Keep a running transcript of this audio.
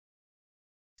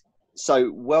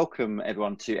So welcome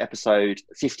everyone to episode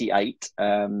 58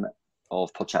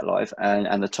 of PodChatLive,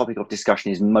 and the topic of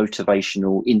discussion is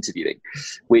motivational interviewing,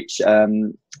 which,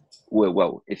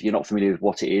 well, if you're not familiar with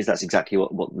what it is, that's exactly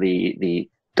what the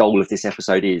goal of this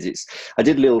episode is. I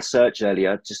did a little search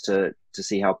earlier just to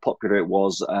see how popular it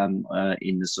was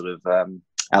in the sort of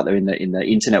out there in the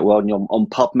internet world. And on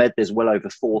PubMed, there's well over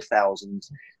 4,000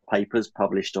 papers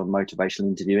published on motivational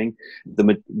interviewing,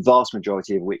 the vast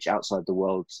majority of which outside the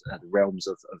world's the realms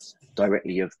of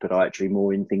directly of podiatry,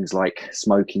 more in things like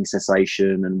smoking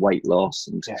cessation and weight loss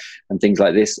and things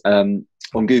like this. On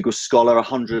Google Scholar,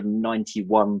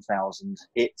 191,000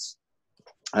 hits.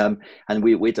 And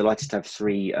we're delighted to have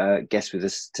three guests with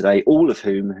us today, all of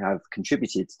whom have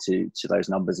contributed to those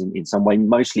numbers in some way,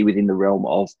 mostly within the realm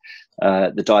of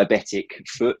the diabetic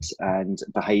foot and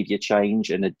behaviour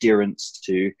change and adherence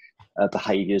to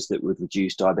behaviours that would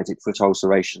reduce diabetic foot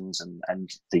ulcerations and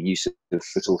the use of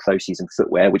foot orthoses and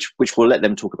footwear, which we'll let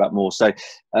them talk about more. So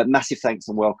massive thanks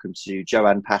and welcome to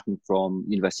Joanne Paton from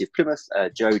University of Plymouth,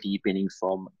 Jodi Binning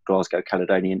from Glasgow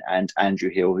Caledonian, and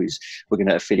Andrew Hill, who's we're going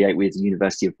to affiliate with the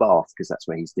University of Bath, because that's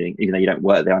where he's doing, even though you don't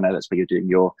work there, I know that's where you're doing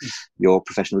your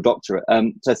professional doctorate.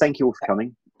 So thank you all for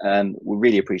coming. We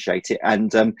really appreciate it.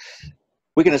 And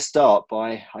we're going to start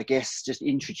by, I guess, just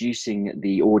introducing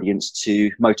the audience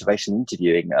to motivational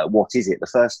interviewing. What is it? The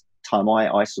first time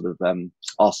I sort of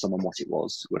asked someone what it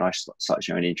was when I started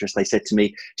showing interest, they said to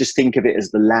me, just think of it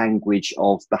as the language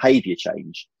of behaviour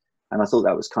change. And I thought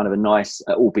that was kind of a nice,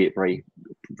 albeit very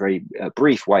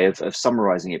brief way of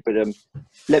summarising it. But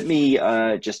let me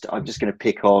I'm just going to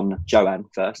pick on Joanne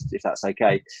first, if that's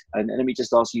okay. And let me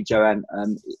just ask you, Joanne,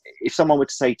 if someone were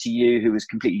to say to you who is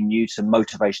completely new to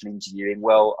motivational interviewing,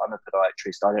 well, I'm a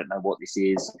podiatrist, I don't know what this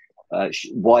is.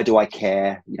 Why do I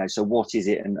care? You know, so what is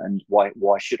it, and why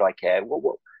should I care?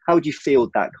 How would you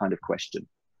field that kind of question?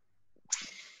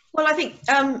 Well, I think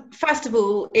first of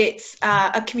all, it's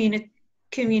a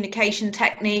communication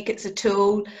technique. It's a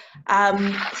tool.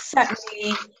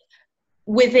 Certainly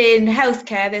within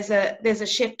healthcare, there's a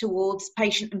shift towards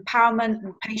patient empowerment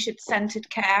and patient-centered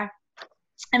care.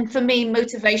 And for me,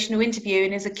 motivational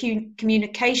interviewing is a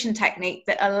communication technique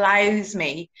that allows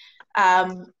me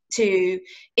to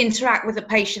interact with a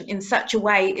patient in such a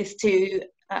way as to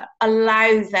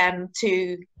allow them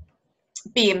to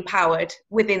be empowered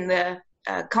within the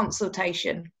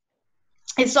consultation.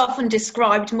 It's often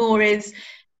described more as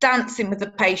dancing with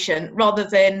the patient rather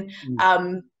than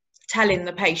telling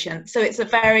the patient. So it's a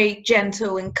very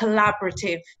gentle and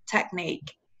collaborative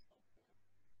technique.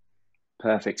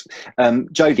 Perfect.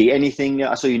 Jodi, anything?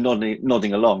 I saw you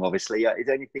nodding along, obviously. Is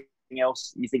there anything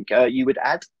else you think you would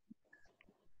add?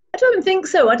 I don't think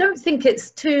so. I don't think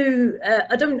it's too,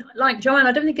 I don't, like Joanne,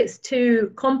 I don't think it's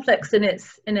too complex in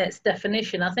its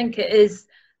definition. I think it is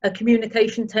a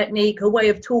communication technique, a way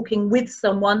of talking with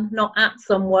someone, not at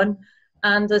someone.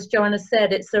 And as Joanna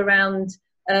said, it's around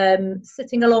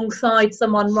sitting alongside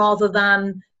someone rather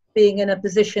than being in a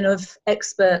position of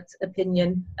expert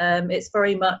opinion. It's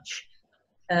very much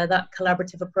that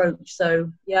collaborative approach.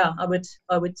 So yeah, I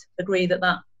would agree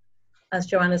that as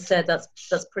Joanna said, that's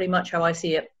pretty much how I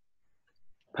see it.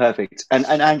 Perfect. And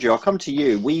Andrew, I'll come to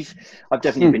you. I've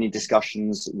definitely been in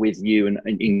discussions with you and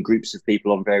in groups of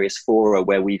people on various fora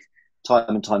where we've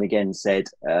time and time again said,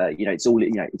 it's all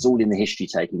in the history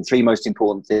taking. Three most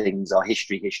important things are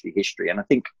history, history, history. And I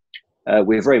think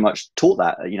we're very much taught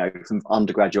that, from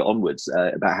undergraduate onwards,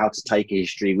 about how to take a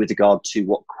history with regard to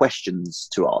what questions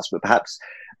to ask. But perhaps,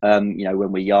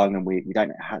 when we're young and we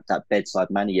don't have that bedside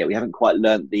manner yet, we haven't quite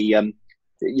learnt the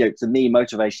for me,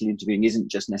 motivational interviewing isn't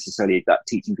just necessarily about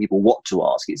teaching people what to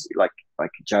ask. It's like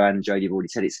Joanne and Jodi have already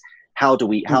said, it's how do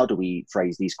we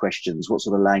phrase these questions? What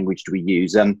sort of language do we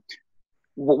use?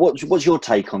 What's your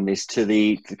take on this to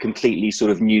the completely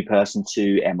sort of new person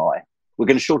to MI? We're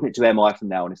going to shorten it to MI from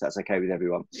now on, if that's okay with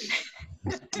everyone.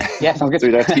 Yeah, sounds good. So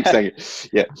we don't have to keep saying it.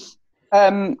 Yeah.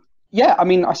 Yeah, I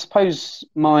mean, I suppose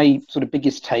my sort of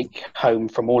biggest take home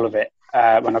from all of it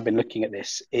when I've been looking at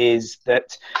this is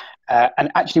that,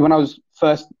 and actually when I was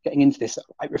first getting into this,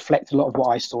 I reflect a lot of what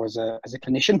I saw as a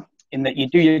clinician, in that you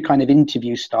do your kind of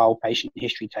interview style patient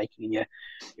history taking, and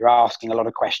you're asking a lot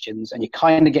of questions and you're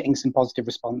kind of getting some positive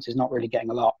responses, not really getting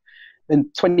a lot. Then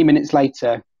 20 minutes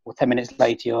later or 10 minutes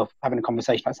later, you're having a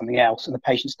conversation about something else and the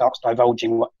patient starts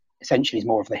divulging what essentially is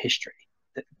more of the history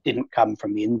that didn't come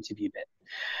from the interview bit.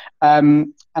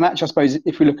 And actually, I suppose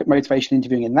if we look at motivational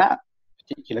interviewing in that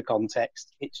particular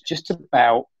context, it's just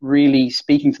about really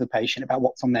speaking to the patient about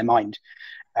what's on their mind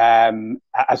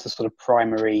as the sort of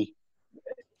primary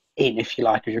in, if you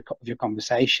like, of your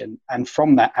conversation. And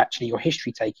from that, actually, your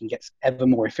history taking gets ever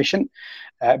more efficient,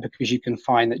 because you can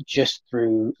find that just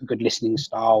through a good listening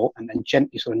style and then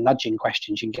gently sort of nudging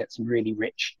questions, you can get some really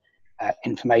rich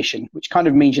information, which kind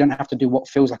of means you don't have to do what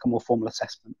feels like a more formal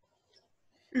assessment.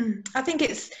 I think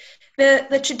it's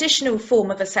the traditional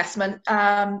form of assessment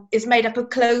is made up of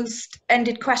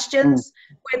closed-ended questions,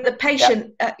 where the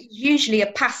patient usually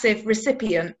a passive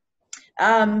recipient.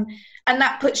 And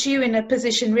that puts you in a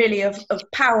position really of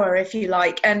power, if you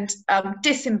like, and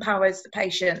disempowers the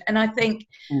patient. And I think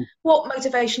what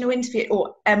motivational interview,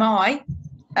 or MI,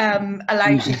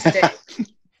 allows you to do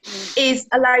is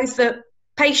allows the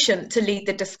patient to lead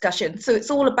the discussion. So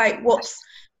it's all about what's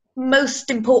most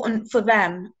important for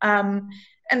them.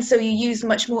 And so you use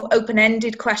much more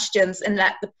open-ended questions and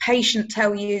let the patient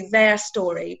tell you their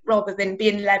story rather than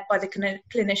being led by the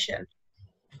clinician.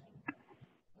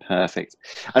 Perfect.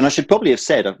 And I should probably have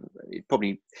said,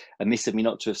 probably amiss of me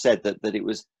not to have said that it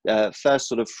was first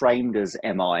sort of framed as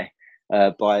MI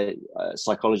by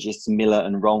psychologists Miller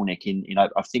and Rolnick in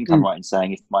I think I'm right in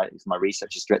saying, if my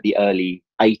research is correct, the early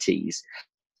 80s.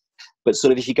 But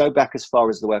sort of if you go back as far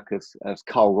as the work of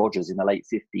Carl Rogers in the late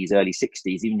 50s, early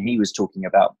 60s, even he was talking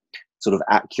about sort of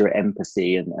accurate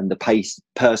empathy and the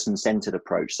person-centered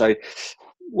approach. So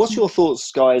what's your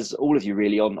thoughts, guys, all of you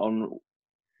really, on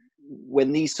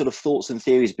when these sort of thoughts and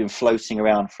theories have been floating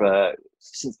around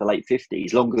since the late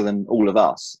 50s, longer than all of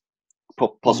us,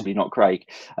 possibly not Craig,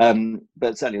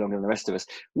 but certainly longer than the rest of us.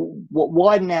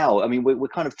 Why now? I mean, we're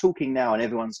kind of talking now and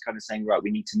everyone's kind of saying, right,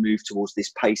 we need to move towards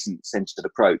this patient-centered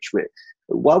approach.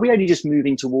 Why are we only just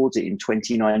moving towards it in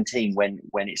 2019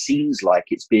 when it seems like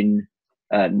it's been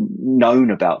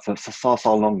known about for far,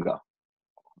 far longer?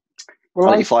 Well,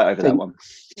 I'll let you fight over that one.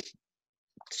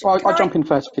 Well, I'll jump in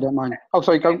first if you don't mind. Oh,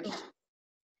 sorry, go.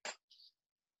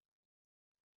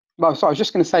 Well, so I was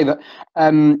just going to say that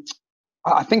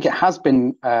I think it has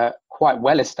been quite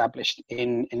well established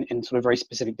in sort of very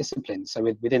specific disciplines. So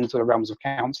within sort of realms of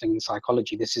counselling and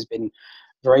psychology, this has been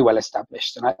very well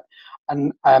established.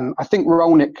 And I think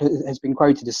Rolnick has been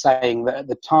quoted as saying that at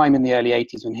the time in the early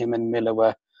 80s when him and Miller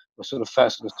were sort of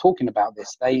first sort of talking about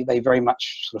this, they very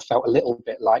much sort of felt a little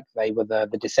bit like they were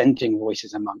the dissenting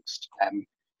voices amongst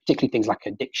particularly things like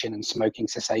addiction and smoking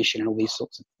cessation and all these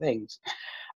sorts of things.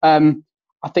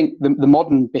 I think the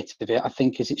modern bit of it, I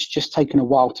think, is it's just taken a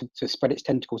while to spread its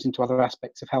tentacles into other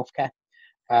aspects of healthcare.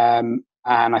 And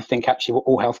I think actually what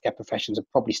all healthcare professions are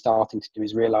probably starting to do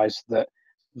is realise that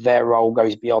their role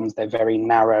goes beyond their very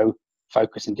narrow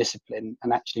focus and discipline.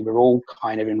 And actually we're all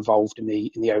kind of involved in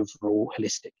the overall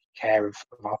holistic care of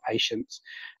our patients.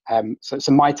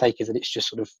 So my take is that it's just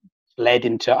sort of led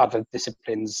into other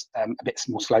disciplines a bit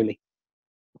more slowly.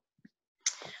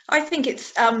 I think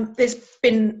it's there's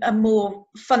been a more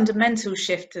fundamental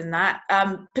shift than that,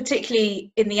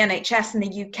 particularly in the NHS in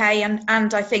the UK,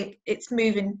 and I think it's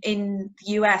moving in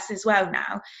the US as well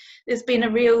now. There's been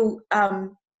a real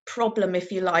problem,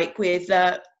 if you like, with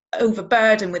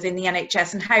overburden within the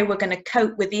NHS and how we're going to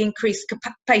cope with the increased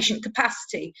patient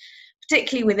capacity,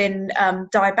 particularly within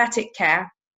diabetic care.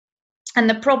 And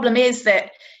the problem is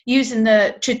that using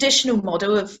the traditional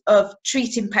model of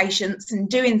treating patients and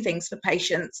doing things for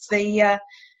patients, the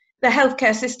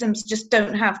healthcare systems just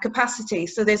don't have capacity.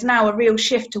 So there's now a real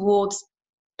shift towards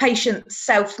patient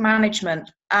self-management.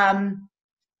 And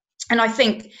I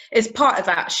think as part of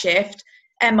that shift,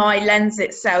 MI lends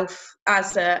itself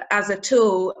as a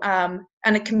tool and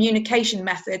a communication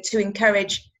method to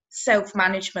encourage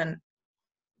self-management.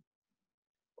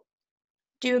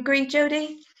 Do you agree,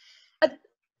 Jodi?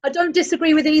 I don't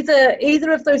disagree with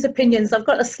either of those opinions. I've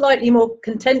got a slightly more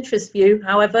contentious view,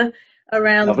 however,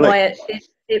 around why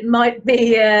it might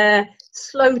be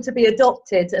slow to be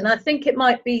adopted. And I think it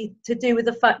might be to do with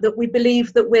the fact that we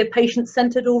believe that we're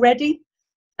patient-centered already.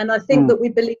 And I think that we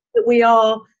believe that we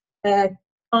are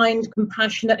kind,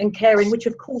 compassionate and caring, which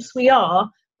of course we are,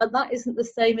 but that isn't the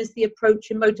same as the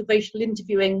approach in motivational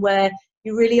interviewing, where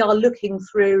you really are looking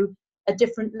through a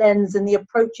different lens and the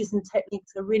approaches and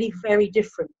techniques are really very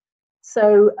different.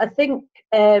 So I think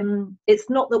it's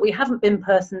not that we haven't been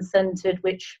person-centered,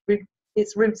 which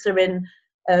its roots are in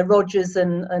Rogers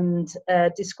and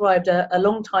described a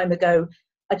long time ago.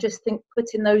 I just think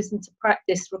putting those into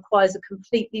practice requires a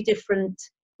completely different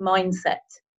mindset,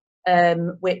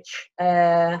 which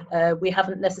we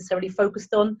haven't necessarily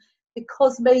focused on,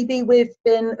 because maybe we've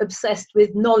been obsessed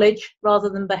with knowledge rather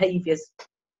than behaviours.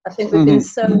 I think we've been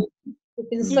so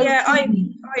yeah, I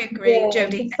agree,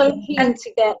 Jodi. So keen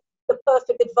to get the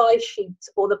perfect advice sheet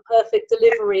or the perfect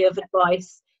delivery of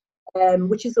advice,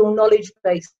 which is all knowledge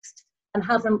based, and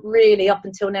haven't really up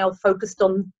until now focused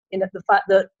on the fact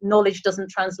that knowledge doesn't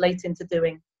translate into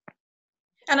doing.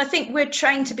 And I think we're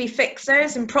trained to be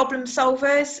fixers and problem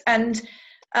solvers, and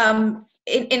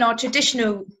in our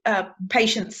traditional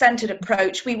patient-centered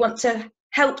approach, we want to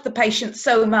help the patient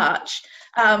so much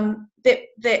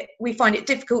that we find it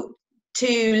difficult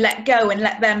to let go and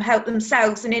let them help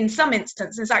themselves, and in some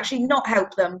instances actually not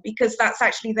help them because that's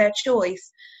actually their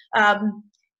choice.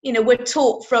 You know, we're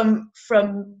taught from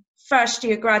first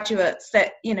year graduates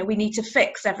that, you know, we need to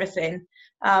fix everything,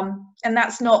 and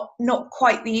that's not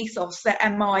quite the ethos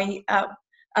that MI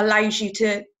allows you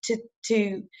to.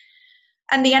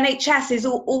 And the NHS is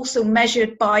also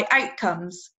measured by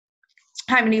outcomes.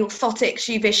 How many orthotics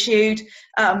you've issued,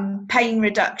 pain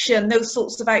reduction, those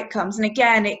sorts of outcomes. And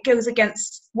again, it goes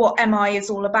against what MI is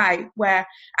all about, where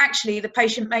actually the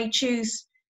patient may choose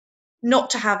not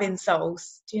to have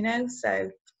insoles, do you know? So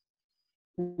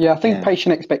yeah, I think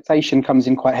patient expectation comes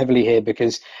in quite heavily here,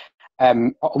 because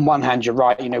on one hand, you're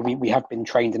right, you know, we have been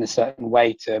trained in a certain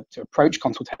way to approach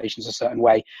consultations a certain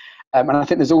way. And I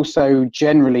think there's also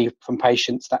generally from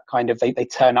patients that kind of, they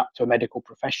turn up to a medical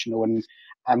professional and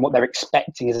what they're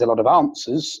expecting is a lot of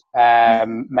answers.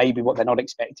 Maybe what they're not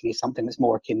expecting is something that's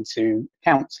more akin to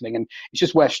counselling. And it's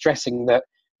just worth stressing that,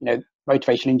 you know,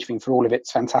 motivational interviewing, for all of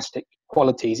its fantastic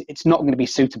qualities, it's not going to be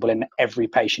suitable in every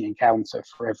patient encounter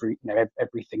for every, you know,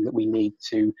 everything that we need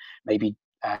to maybe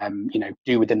you know,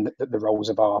 do within the roles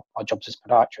of our jobs as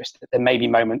podiatrists. There may be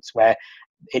moments where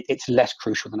it's less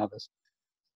crucial than others.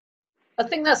 I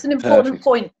think that's an important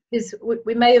point, is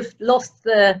we may have lost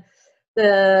the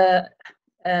thread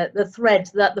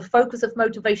that the focus of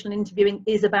motivational interviewing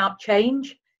is about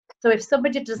change. So if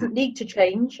somebody doesn't need to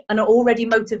change and are already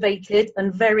motivated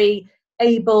and very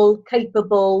able,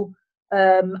 capable,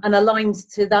 and aligned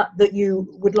to that you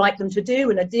would like them to do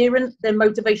and adherent, then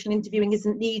motivational interviewing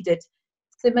isn't needed.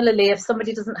 Similarly, if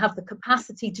somebody doesn't have the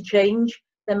capacity to change,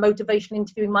 then motivational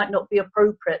interviewing might not be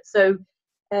appropriate. So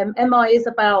MI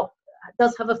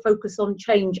does have a focus on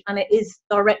change, and it is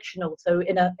directional. So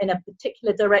in a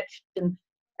particular direction,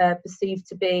 perceived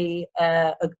to be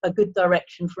a good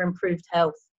direction for improved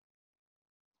health.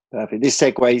 Perfect. This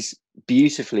segues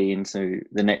beautifully into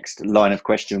the next line of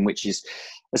question, which is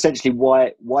essentially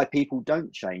why people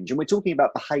don't change. And we're talking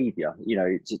about behaviour, you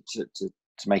know, to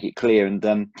make it clear.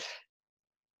 And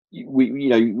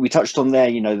we touched on there,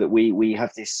 you know, that we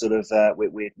have this sort of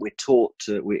we're taught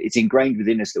to, it's ingrained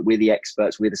within us that we're the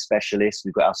experts, we're the specialists.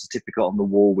 We've got our certificate on the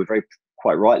wall. We're very,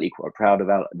 quite rightly, quite proud of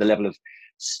the level of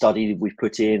study we've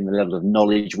put in, the level of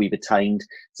knowledge we've attained.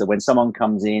 So when someone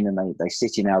comes in and they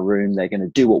sit in our room, they're going to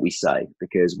do what we say,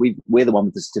 because we're the one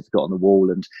with the certificate on the wall,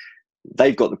 and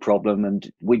they've got the problem,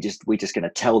 and we're just going to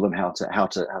tell them how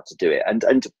to do it.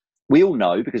 And we all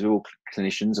know, because we're all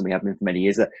clinicians and we have been for many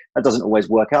years, that doesn't always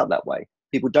work out that way.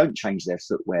 People don't change their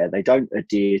footwear. They don't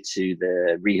adhere to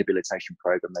the rehabilitation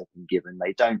program they've been given.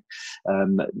 They don't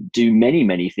do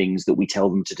many things that we tell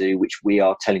them to do, which we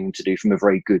are telling them to do from a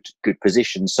very good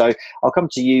position. So I'll come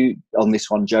to you on this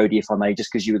one, Jodi, if I may,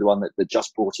 just because you were the one that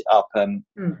just brought it up.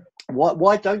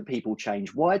 Why don't people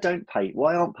change? Why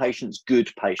aren't patients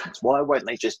good patients? Why won't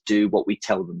they just do what we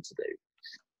tell them to do?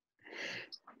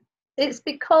 It's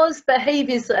because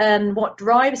behaviours and what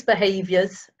drives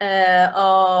behaviours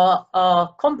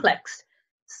are complex.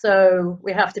 So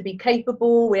we have to be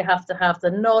capable, we have to have the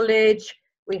knowledge,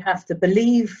 we have to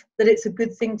believe that it's a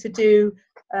good thing to do.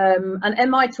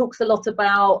 And MI talks a lot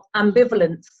about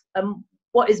ambivalence.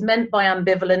 What is meant by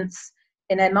ambivalence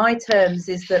in MI terms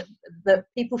is that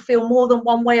people feel more than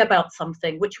one way about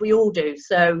something, which we all do.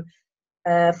 So,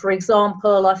 for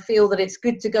example, I feel that it's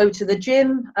good to go to the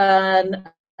gym and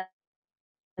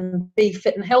be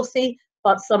fit and healthy,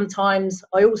 but sometimes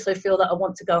I also feel that I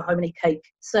want to go home and eat cake.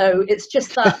 So it's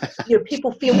just that, you know,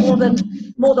 people feel more than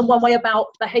one way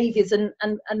about behaviours, and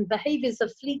behaviours are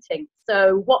fleeting.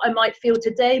 So what I might feel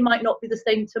today might not be the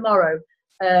same tomorrow,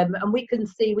 and we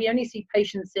only see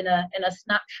patients in a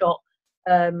snapshot,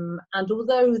 and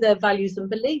although their values and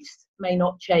beliefs may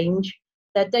not change,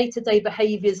 their day-to-day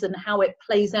behaviours and how it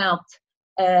plays out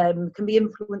can be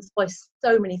influenced by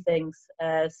so many things: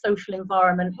 social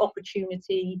environment,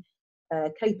 opportunity,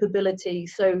 capability.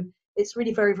 So it's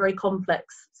really very, very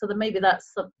complex. So then maybe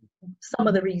that's some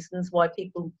of the reasons why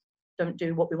people don't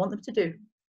do what we want them to do.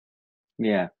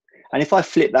 Yeah. And if I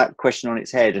flip that question on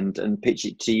its head and pitch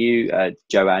it to you,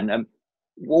 Joanne,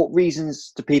 what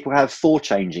reasons do people have for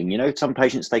changing? You know, some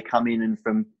patients, they come in and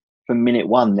from minute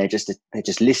one, they're just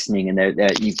listening, and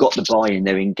you've got the buy-in,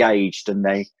 they're engaged, and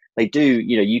they do,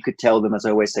 you know, you could tell them, as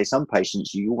I always say, some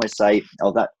patients, you always say,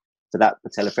 oh, for that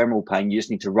patellofemoral pain, you just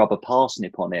need to rub a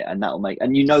parsnip on it, and that'll make.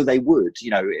 And you know they would.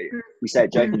 You know, we say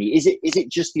it jokingly. Is it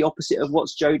just the opposite of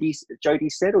what's Jodi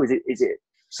said, or is it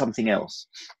something else?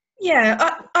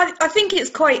 Yeah, I think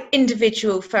it's quite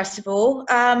individual, first of all.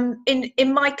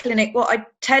 In my clinic, what I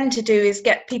tend to do is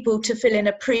get people to fill in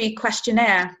a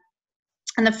pre-questionnaire.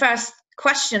 And the first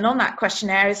question on that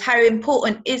questionnaire is, how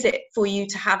important is it for you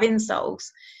to have insoles?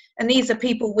 And these are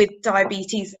people with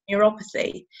diabetes and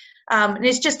neuropathy. And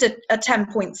it's just a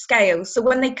 10-point scale. So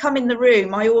when they come in the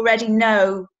room, I already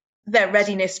know their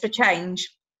readiness for change.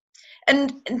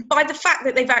 And by the fact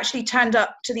that they've actually turned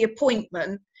up to the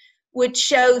appointment would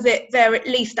show that they're at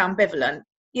least ambivalent.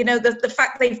 You know, the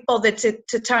fact they've bothered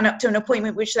to turn up to an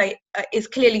appointment which is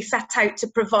clearly set out to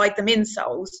provide them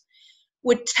insoles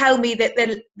would tell me that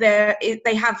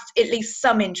they have at least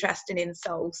some interest in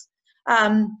insoles.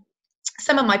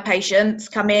 Some of my patients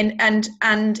come in and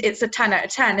it's a 10 out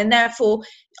of 10, and therefore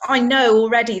I know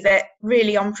already that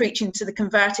really I'm preaching to the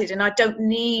converted, and I don't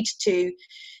need to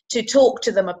talk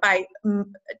to them about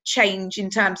change in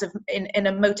terms of in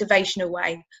a motivational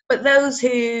way. But those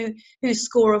who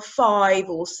score a 5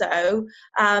 or so,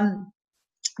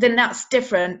 then that's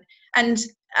different. And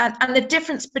the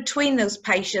difference between those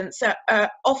patients are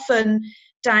often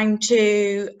down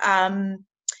to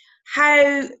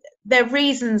how their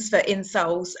reasons for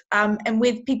insoles, and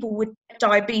with people with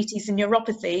diabetes and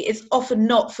neuropathy, it's often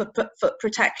not for foot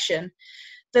protection.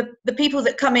 The people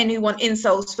that come in who want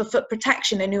insoles for foot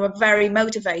protection and who are very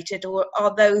motivated, or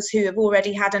are those who have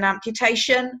already had an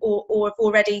amputation or have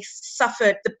already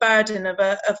suffered the burden of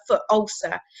a foot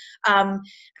ulcer.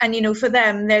 And, you know, for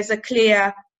them, there's a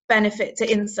clear benefit to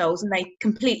insoles, and they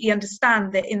completely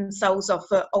understand that insoles are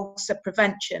for ulcer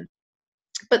prevention.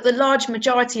 But the large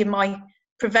majority of my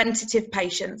preventative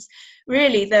patients,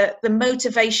 really the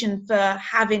motivation for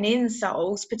having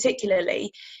insoles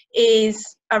particularly is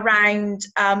around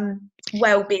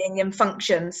well-being and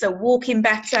function. So walking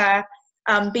better,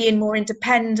 being more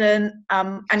independent,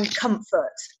 and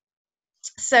comfort.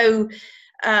 So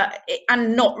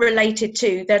and not related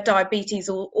to their diabetes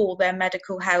or their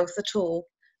medical health at all.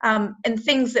 And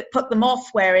things that put them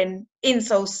off wearing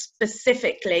insoles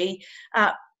specifically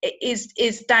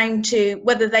is down to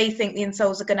whether they think the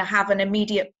insoles are going to have an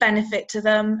immediate benefit to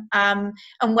them, and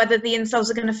whether the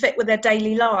insoles are going to fit with their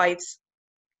daily lives.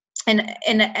 And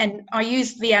I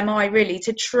use the MI really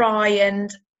to try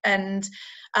and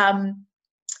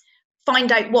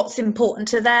find out what's important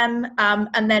to them,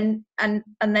 and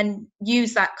then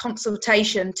use that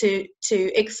consultation to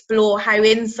explore how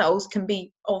insoles can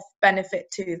be of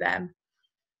benefit to them.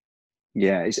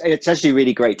 Yeah, it's actually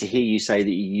really great to hear you say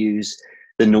that you use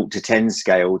the 0 to 10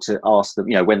 scale to ask them,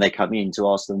 you know, when they come in, to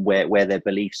ask them where their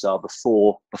beliefs are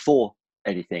before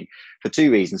anything, for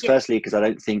 2 reasons. Yeah. Firstly, because I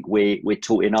don't think we're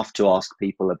taught enough to ask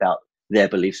people about their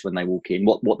beliefs when they walk in,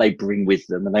 what they bring with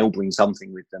them, and they all bring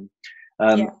something with them.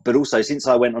 But also, since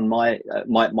I went on my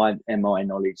MI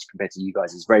knowledge compared to you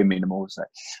guys is very minimal, so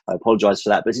I apologise for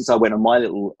that. But since I went on my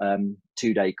little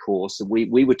 2-day course,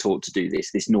 we were taught to do this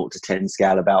 0 to 10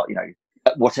 scale about, you know,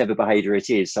 whatever behaviour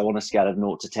it is. So on a scale of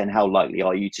 0 to 10, how likely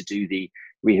are you to do the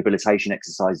rehabilitation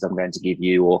exercises I'm going to give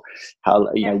you, or how,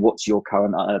 you know, what's your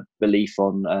current belief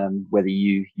on whether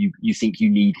you think you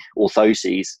need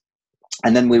orthoses?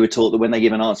 And then we were taught that when they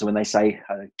give an answer, when they say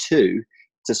 2,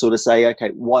 to sort of say, okay,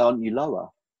 why aren't you lower?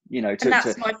 You know,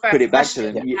 to put it back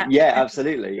to them. Yeah,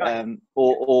 absolutely. Right.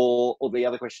 Or the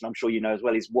other question I'm sure you know as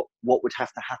well is what would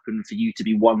have to happen for you to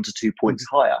be 1 to 2 points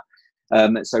higher?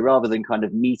 So rather than kind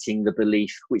of meeting the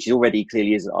belief, which already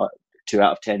clearly is 2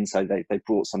 out of 10, so they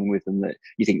brought something with them that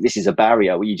you think this is a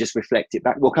barrier, where you just reflect it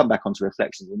back. We'll come back onto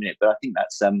reflections in a minute, but I think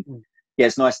that's yeah,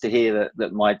 it's nice to hear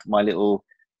that my little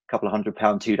couple of £100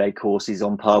 2-day course is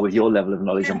on par with your level of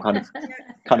knowledge. I'm kind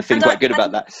of feeling quite good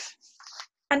about that.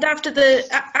 And after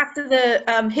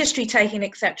the history taking,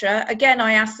 etc., again,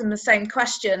 I asked them the same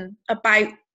question about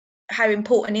how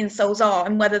important insoles are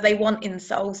and whether they want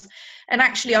insoles. And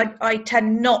actually, I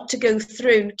tend not to go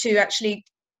through to actually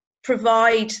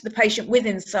provide the patient with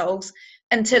insoles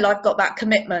until I've got that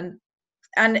commitment.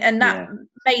 And that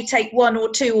may take 1 or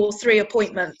 2 or 3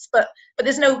 appointments, but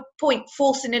there's no point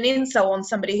forcing an insole on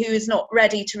somebody who is not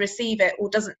ready to receive it or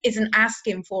isn't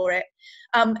asking for it.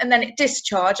 And then at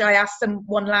discharge, I ask them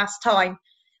one last time,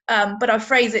 but I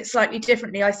phrase it slightly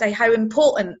differently. I say, how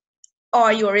important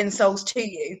are your insoles to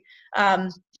you?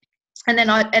 And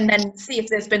then see if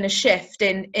there's been a shift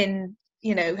in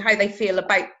you know, how they feel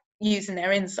about using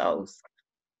their insoles.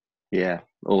 Yeah,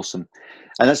 awesome.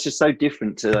 And that's just so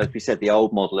different to, as we said, the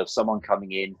old model of someone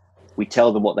coming in, we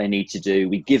tell them what they need to do,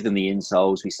 we give them the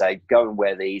insoles, we say, go and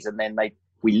wear these, and then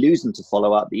we lose them to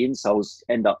follow up. The insoles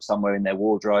end up somewhere in their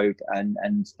wardrobe,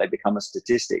 and they become a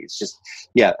statistic. It's just,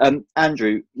 yeah.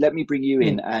 Andrew, let me bring you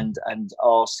in and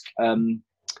ask.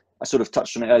 I sort of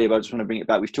touched on it earlier, but I just want to bring it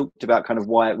back. We've talked about kind of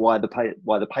why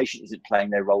the patient isn't playing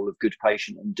their role of good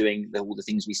patient and doing all the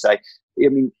things we say. I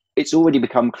mean, it's already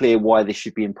become clear why this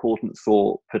should be important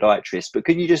for podiatrists, but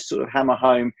can you just sort of hammer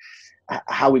home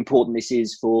how important this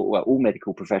is for, well, all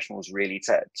medical professionals really,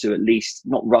 to at least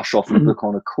not rush off and book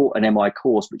on an MI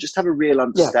course, but just have a real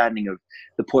understanding of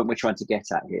the point we're trying to get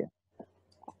at here?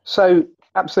 So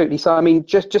absolutely. So I mean,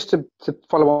 just to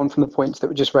follow on from the points that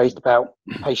were just raised about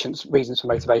patients' reasons for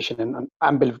motivation, and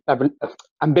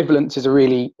ambivalence is a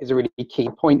really key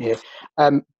point here.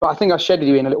 But I think I shared with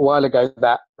you in a little while ago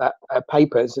that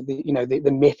papers,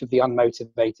 the myth of the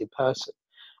unmotivated person,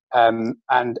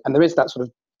 and there is that sort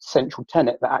of central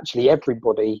tenet that actually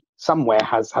everybody somewhere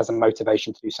has a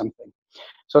motivation to do something.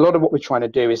 So a lot of what we're trying to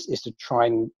do is to try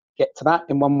and get to that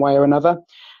in one way or another.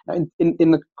 In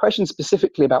the question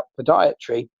specifically about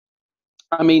podiatry,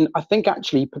 I mean, I think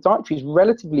actually podiatry is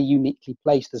relatively uniquely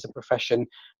placed as a profession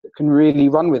that can really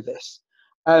run with this.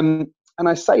 And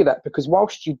I say that because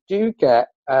whilst you do get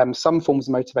some forms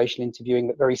of motivational interviewing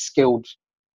that very skilled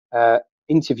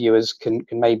interviewers can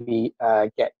maybe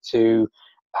get to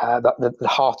the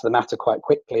heart of the matter quite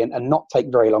quickly and not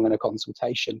take very long in a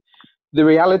consultation, the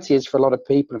reality is for a lot of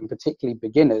people, and particularly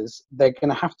beginners, they're going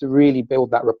to have to really build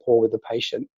that rapport with the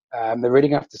patient. They're really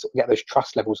going to have to sort of get those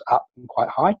trust levels up and quite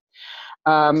high.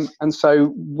 And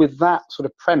so with that sort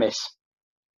of premise,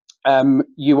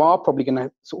 you are probably going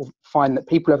to sort of find that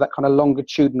people who have that kind of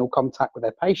longitudinal contact with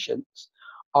their patients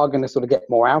are going to sort of get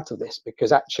more out of this,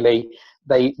 because actually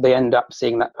they end up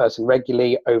seeing that person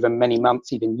regularly over many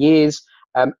months, even years,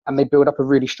 and they build up a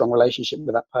really strong relationship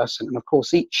with that person. And of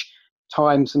course, each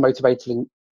time some motivating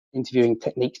interviewing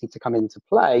techniques need to come into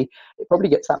play, it probably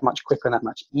gets that much quicker and that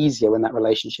much easier when that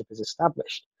relationship is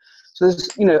established. So there's,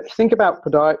 think about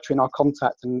podiatry in our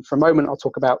contact, and for a moment I'll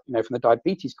talk about, from the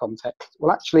diabetes context.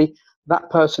 Well, actually, that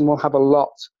person will have a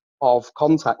lot of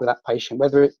contact with that patient,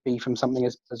 whether it be from something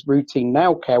as routine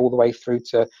nail care all the way through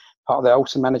to part of the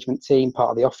ulcer management team,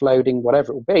 part of the offloading,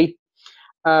 whatever it will be.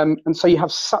 And so you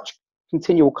have such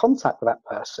continual contact with that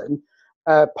person,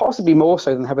 possibly more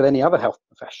so than have with any other health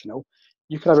professional.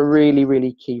 You can have a really,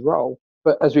 really key role.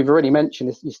 But as we've already mentioned,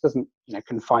 this doesn't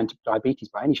confine to diabetes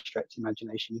by any stretch of the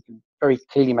imagination. You can very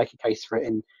clearly make a case for it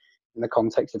in the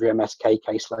context of your MSK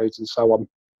caseloads and so on.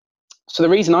 So the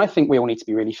reason I think we all need to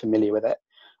be really familiar with it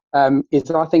is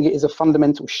that I think it is a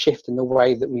fundamental shift in the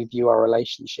way that we view our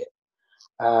relationship.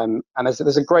 And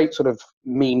there's a great sort of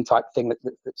meme type thing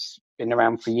that's been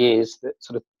around for years that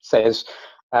sort of says,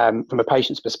 from a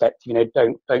patient's perspective,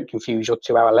 don't confuse your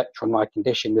 2-hour lecture on my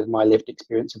condition with my lived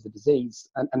experience of the disease.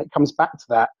 And it comes back to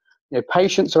that.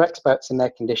 Patients are experts in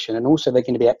their condition, and also they're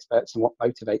going to be experts in what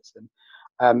motivates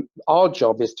them. Our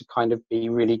job is to kind of be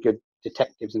really good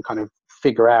detectives and kind of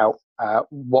figure out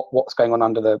what's going on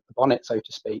under the bonnet, so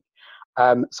to speak.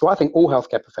 So I think all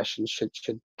healthcare professions should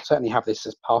certainly have this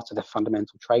as part of their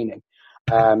fundamental training.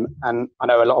 And I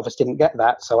know a lot of us didn't get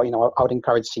that, so I would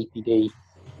encourage CPD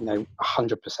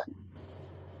 100%.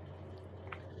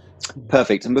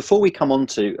 Perfect. And before we come on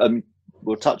to,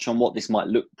 we'll touch on what this might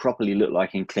properly look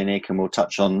like in clinic, and we'll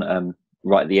touch on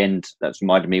right at the end. That's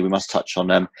reminded me we must touch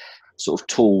on sort of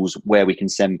tools where we can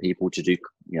send people to do.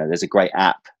 There's a great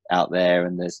app out there,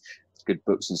 and there's good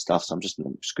books and stuff. So I'm just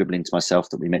scribbling to myself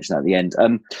that we mentioned that at the end.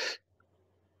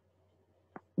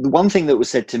 The one thing that was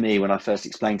said to me when I first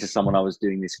explained to someone I was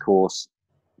doing this course,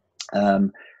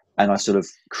 and I sort of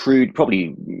crude,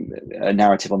 probably a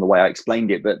narrative on the way I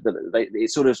explained it, but it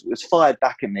sort of was fired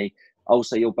back at me.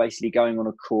 Also, you're basically going on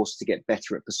a course to get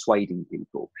better at persuading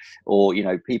people, or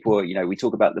people. We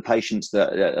talk about the patients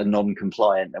that are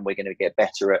non-compliant, and we're going to get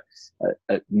better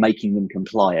at making them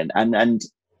compliant. And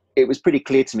it was pretty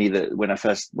clear to me that when I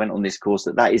first went on this course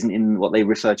that isn't in what they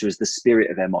refer to as the spirit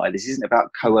of MI. This isn't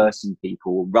about coercing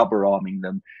people, rubber arming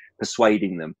them,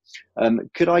 persuading them.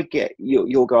 Could I get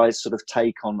your guys' sort of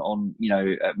take on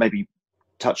maybe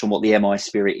touch on what the MI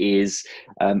spirit is,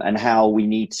 and how we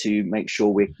need to make sure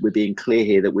we're being clear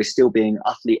here that we're still being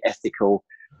utterly ethical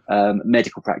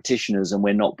medical practitioners, and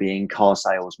we're not being car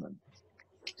salesmen.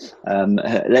 We'll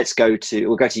go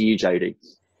to you, Jodi.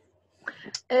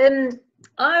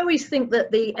 I always think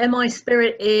that the MI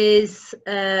spirit is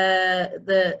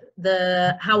the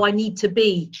how I need to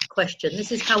be question.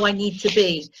 This is how I need to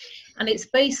be, and it's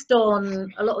based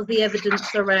on a lot of the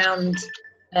evidence around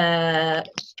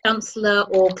counsellor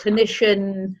or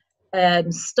clinician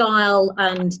style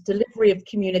and delivery of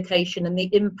communication, and the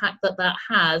impact that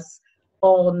has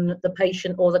on the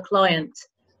patient or the client.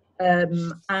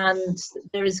 And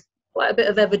there is quite a bit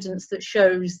of evidence that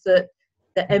shows that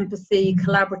the empathy,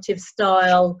 collaborative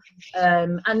style,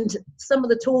 and some of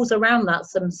the tools around that,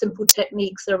 some simple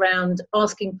techniques around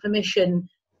asking permission.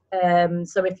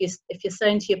 So if you're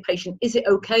saying to your patient, is it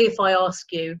okay if I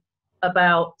ask you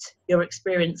about your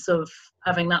experience of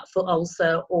having that foot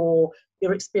ulcer, or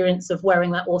your experience of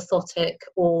wearing that orthotic,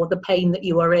 or the pain that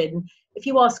you are in? If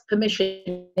you ask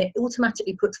permission, it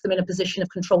automatically puts them in a position of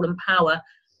control and power.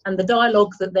 And the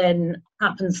dialogue that then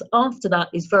happens after that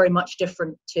is very much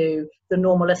different to the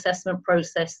normal assessment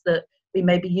process that we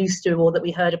may be used to or that we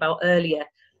heard about earlier.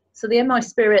 So the MI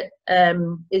spirit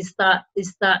is that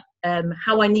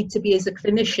how I need to be as a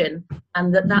clinician,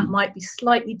 and that might be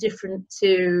slightly different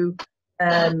to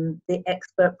the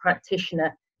expert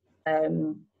practitioner.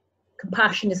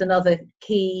 Compassion is another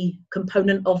key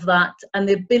component of that, and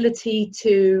the ability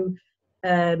to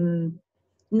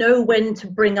know when to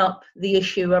bring up the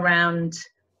issue around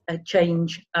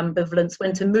change, ambivalence,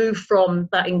 when to move from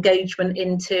that engagement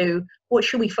into what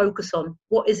should we focus on,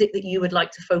 what is it that you would like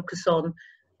to focus on,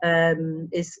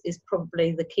 is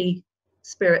probably the key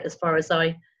spirit as far as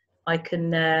I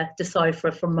can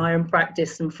decipher from my own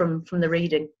practice and from the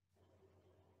reading.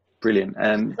 Brilliant.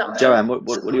 Joanne,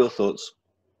 what are your thoughts?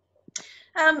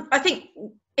 I think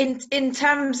in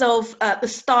terms of the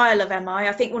style of MI,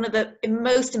 I think one of the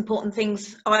most important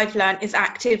things I've learned is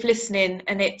active listening,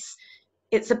 and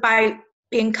it's about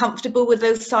being comfortable with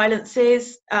those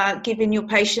silences, giving your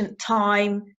patient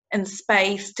time and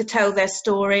space to tell their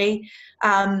story,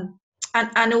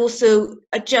 and also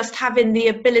just having the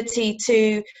ability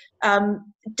to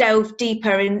delve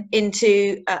deeper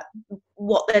into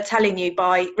what they're telling you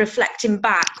by reflecting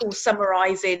back or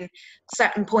summarising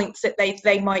certain points that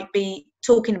they might be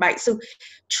talking about. So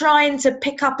trying to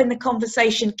pick up in the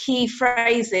conversation key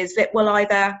phrases that will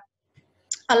either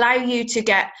allow you to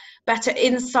get better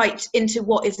insight into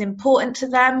what is important to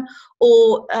them,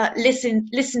 or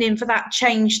listening for that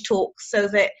change talk so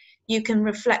that you can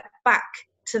reflect back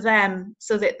to them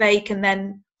so that they can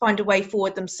then find a way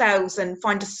forward themselves and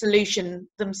find a solution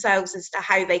themselves as to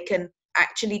how they can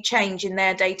actually change in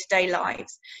their day-to-day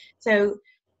lives. So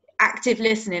active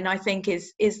listening, I think,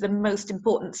 is the most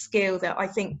important skill that I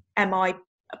think MI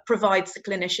provides the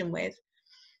clinician with.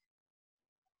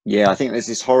 Yeah, I think there's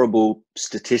this horrible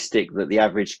statistic that the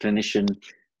average clinician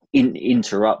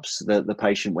interrupts the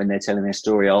patient when they're telling their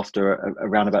story after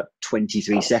around about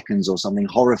 23 seconds or something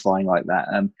horrifying like that.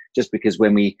 Just because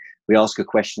when we ask a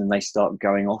question and they start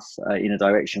going off in a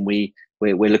direction, we're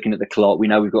looking at the clock, we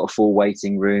know we've got a full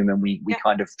waiting room, and we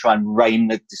kind of try and rein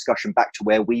the discussion back to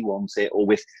where we want it, or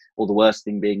the worst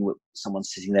thing being someone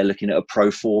sitting there looking at a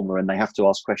pro forma and they have to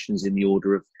ask questions in the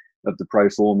order of the pro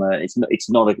forma. It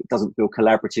doesn't feel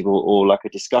collaborative or like a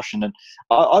discussion. And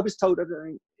I was told, I don't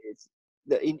think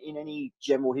that in any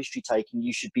general history taking,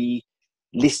 you should be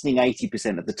listening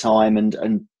 80% of the time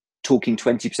and talking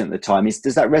 20% of the time.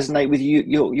 Does that resonate with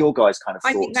your guys' kind of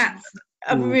thoughts? I think that's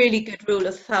a really good rule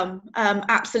of thumb.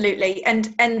 Absolutely.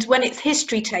 And when it's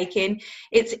history taking,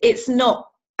 it's not,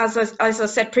 as I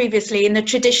said previously, in the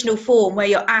traditional form where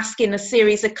you're asking a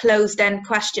series of closed-end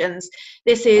questions.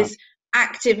 This is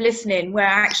active listening, where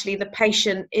actually the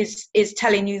patient is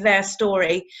telling you their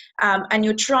story, and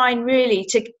you're trying really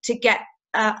to get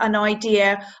an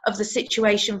idea of the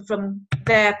situation from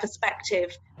their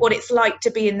perspective, what it's like to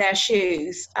be in their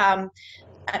shoes,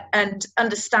 and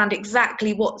understand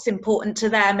exactly what's important to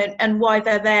them and why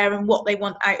they're there and what they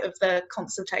want out of the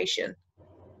consultation.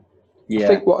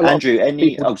 Yeah, Andrew,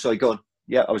 sorry, go on.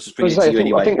 Yeah, I was just bringing it to you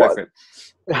anyway. Go for it.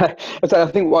 I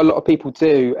think what a lot of people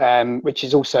do, which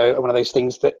is also one of those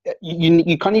things that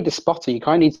you kind of need a spotter. You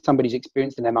kind of need somebody who's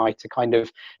experienced in MI to kind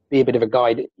of be a bit of a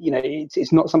guide. You know,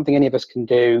 it's not something any of us can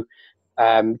do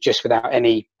just without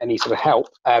any sort of help.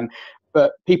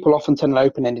 But people often turn an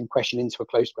open-ended question into a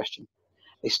closed question.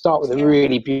 They start with a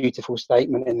really beautiful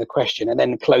statement in the question and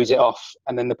then close it off,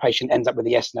 and then the patient ends up with a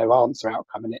yes/no answer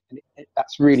outcome, and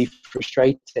that's really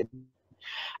frustrating.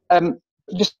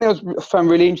 Just I found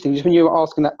really interesting, just when you were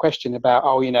asking that question about,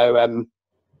 you're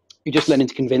just learning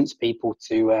to convince people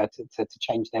to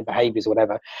change their behaviours or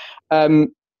whatever. It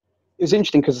was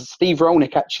interesting because Steve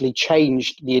Rolnick actually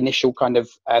changed the initial kind of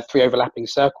 3 overlapping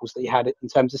circles that he had in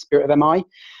terms of spirit of MI.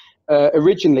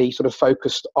 Originally sort of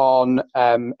focused on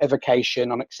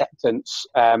evocation, on acceptance,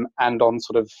 and on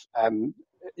sort of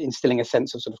instilling a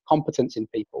sense of sort of competence in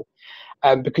people,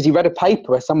 because he read a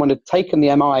paper where someone had taken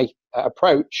the MI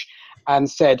approach and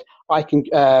said, I can,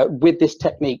 with this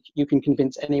technique, you can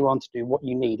convince anyone to do what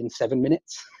you need in 7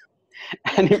 minutes.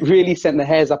 And it really sent the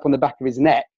hairs up on the back of his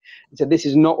neck, and said, this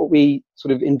is not what we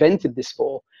sort of invented this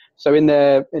for. So in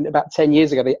about 10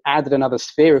 years ago, they added another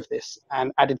sphere of this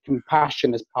and added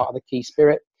compassion as part of the key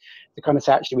spirit, to kind of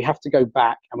say, actually, we have to go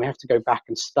back, and we have to go back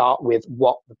and start with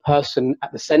what the person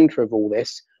at the center of all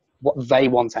this, what they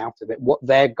want out of it, what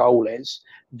their goal is.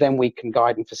 Then we can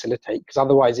guide and facilitate, because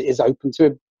otherwise it is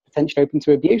potentially open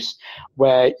to abuse,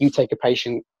 where you take a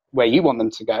patient where you want them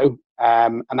to go,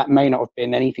 and that may not have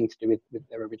been anything to do with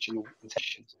their original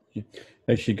intentions.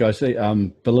 Actually, guys,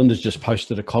 Belinda's just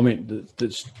posted a comment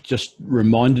that's just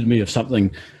reminded me of something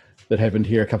that happened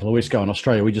here a couple of weeks ago in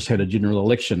Australia. We just had a general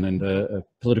election, and a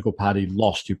political party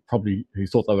lost who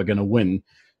thought they were going to win,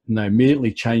 and they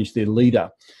immediately changed their leader.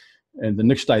 And the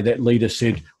next day, that leader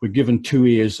said, "We're given 2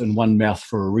 ears and 1 mouth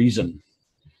for a reason."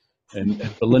 And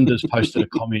Belinda's posted a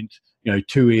comment,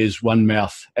 2 ears, 1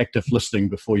 mouth, active listening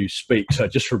before you speak. So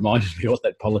it just reminded me what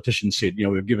that politician said.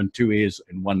 We're given 2 ears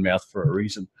and 1 mouth for a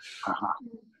reason.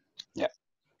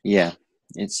 Yeah.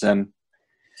 It's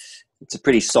a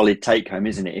pretty solid take home,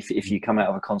 isn't it? If you come out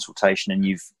of a consultation and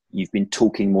you've been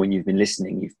talking more than you've been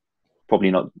listening, you've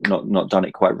probably not done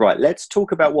it quite right. Let's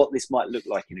talk about what this might look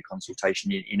like in a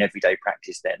consultation in everyday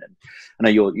practice then. And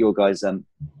I know your guys,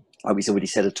 like we already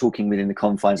said, are talking within the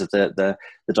confines of the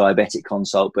diabetic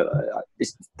consult, but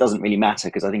this doesn't really matter,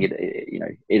 because I think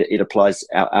it applies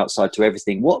outside to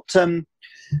everything. What's the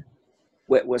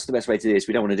best way to do this?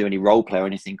 We don't want to do any role play or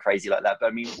anything crazy like that, but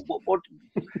I mean,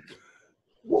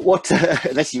 what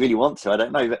unless you really want to, I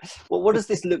don't know, but what does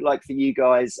this look like for you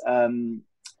guys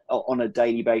on a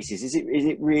daily basis? Is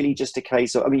it really just a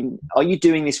case of, I mean, are you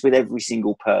doing this with every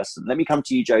single person? Let me come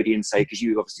to you, Jodi, and say, because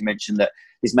you obviously mentioned that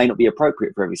this may not be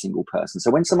appropriate for every single person.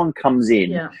 So when someone comes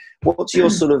in, what's your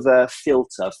sort of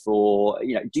filter for,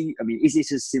 is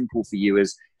it as simple for you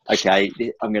as, okay,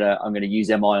 I'm gonna use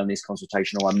MI on this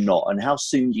consultation, or I'm not? And how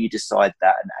soon do you decide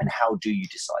that, and how do you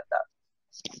decide that?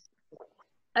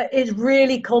 It's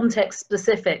really context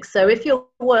specific. So if you're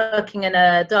working in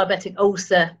a diabetic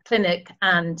ulcer clinic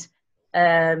and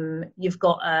you've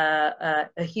got a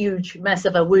huge mess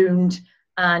of a wound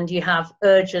and you have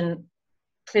urgent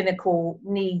clinical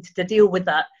need to deal with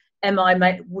that, MI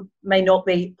may not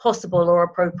be possible or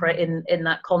appropriate in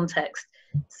that context.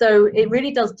 So it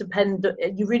really does depend.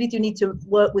 You really do need to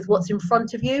work with what's in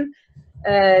front of you.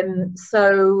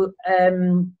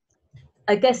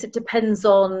 I guess it depends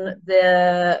on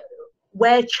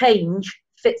where change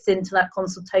fits into that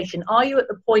consultation. Are you at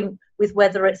the point with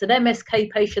whether it's an MSK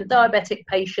patient, diabetic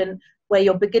patient, where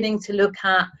you're beginning to look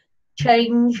at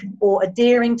change or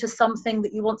adhering to something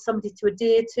that you want somebody to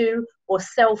adhere to, or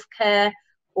self-care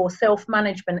or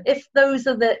self-management? If that's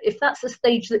the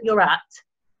stage that you're at,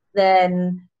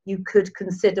 then you could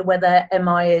consider whether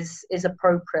MI is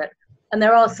appropriate. And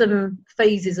there are some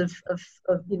phases of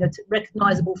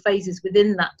recognizable phases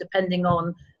within that, depending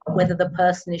on whether the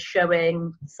person is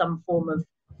showing some form of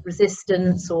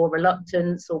resistance or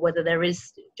reluctance, or whether there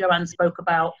is, Joanne spoke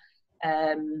about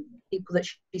people that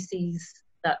she sees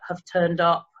that have turned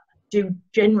up do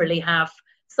generally have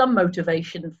some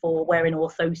motivation for wearing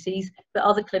orthoses, but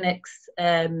other clinics,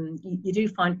 you do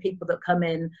find people that come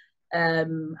in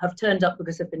have turned up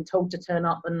because they've been told to turn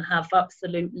up and have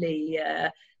absolutely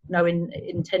no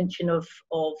intention of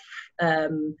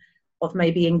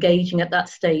maybe engaging at that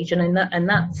stage. And in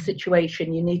that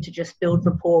situation, you need to just build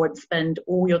rapport and spend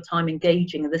all your time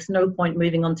engaging. There's no point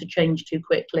moving on to change too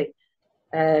quickly.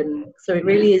 So it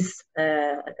really is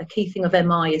a key thing of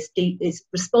MI is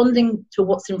responding to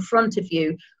what's in front of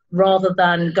you, rather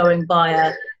than going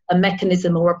by a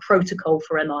mechanism or a protocol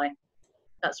for MI.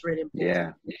 That's really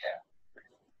important.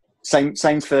 Yeah.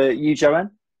 Same for you, Joanne?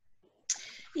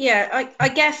 Yeah, I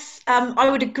guess I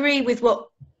would agree with what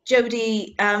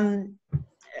Jodi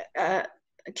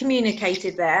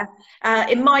communicated there.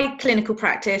 In my clinical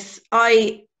practice,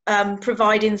 I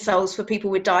provide insoles for people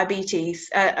with diabetes.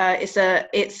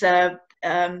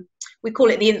 We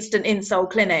call it the instant insole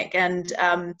clinic, and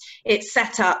it's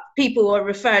set up. People are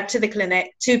referred to the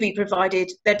clinic to be provided.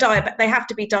 They have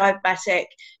to be diabetic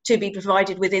to be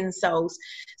provided with insoles.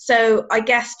 So I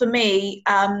guess for me,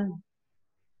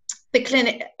 the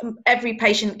clinic, every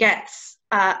patient gets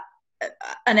an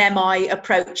MI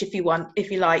approach, if you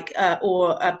like,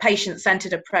 or a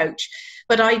patient-centered approach.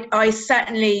 But I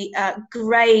certainly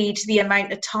grade the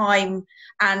amount of time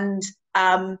and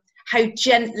how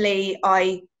gently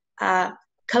I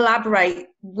collaborate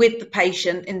with the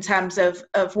patient in terms of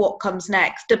what comes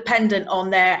next, dependent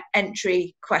on their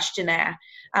entry questionnaire.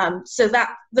 So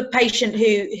that the patient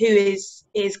who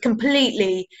is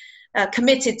completely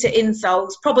committed to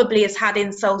insoles, probably has had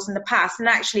insoles in the past, and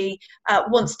actually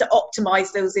wants to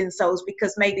optimize those insoles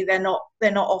because maybe they're not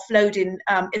offloading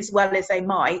as well as they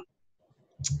might.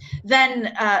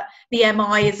 Then the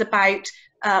MI is about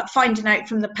finding out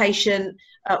from the patient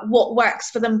what works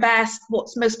for them best,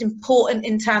 what's most important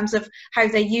in terms of how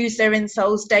they use their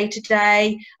insoles day to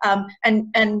day,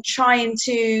 and trying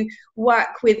to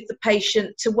work with the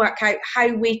patient to work out how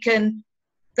we can.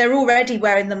 They're already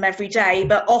wearing them every day,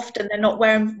 but often they're not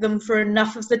wearing them for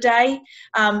enough of the day.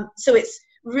 So it's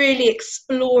really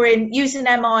exploring, using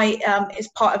MI as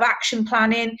part of action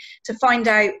planning to find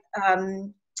out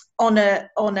on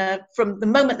a from the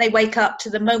moment they wake up to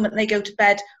the moment they go to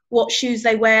bed, what shoes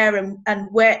they wear and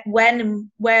when and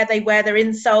where they wear their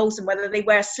insoles, and whether they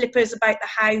wear slippers about the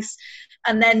house,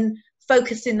 and then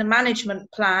focusing the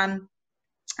management plan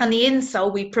and the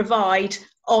insole we provide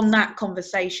on that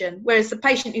conversation. Whereas the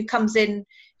patient who comes in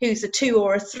who's a 2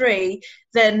 or a 3,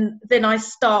 then I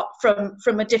start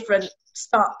from a different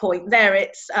start point. There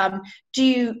it's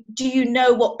do you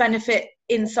know what benefit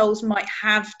insoles might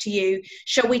have to you?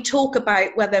 Shall we talk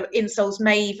about whether insoles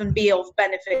may even be of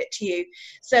benefit to you?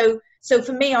 So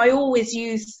for me, I always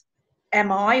use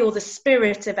MI, or the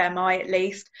spirit of MI at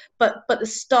least, but the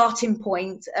starting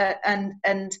point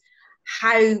and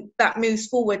how that moves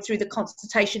forward through the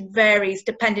consultation varies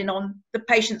depending on the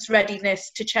patient's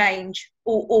readiness to change,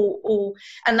 or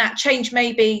and that change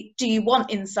may be, do you want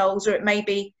insoles, or it may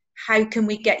be, how can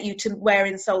we get you to wear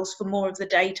insoles for more of the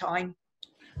daytime?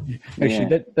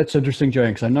 Actually, that's interesting,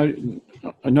 Joanne, because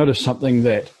I noticed something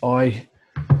that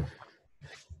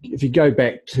if you go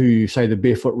back to, say, the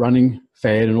barefoot running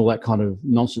fad and all that kind of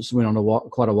nonsense that went on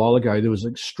quite a while ago, there was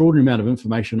an extraordinary amount of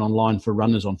information online for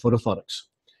runners on foot orthotics.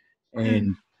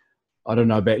 And I don't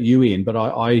know about you, Ian, but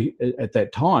I at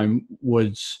that time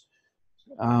was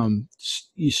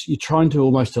you're trying to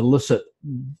almost elicit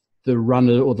the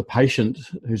runner or the patient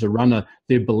who's a runner,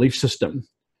 their belief system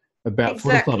about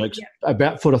foot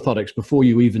orthotics before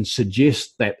you even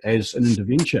suggest that as an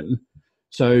intervention.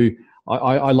 So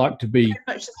I like to be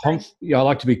I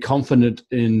like to be confident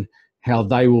in how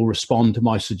they will respond to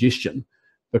my suggestion,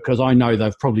 because I know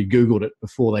they've probably Googled it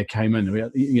before they came in,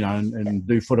 and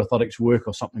do foot orthotics work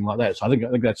or something like that. So I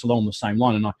think that's along the same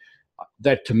line, and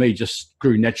that to me just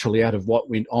grew naturally out of what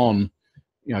went on,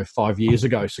 5 years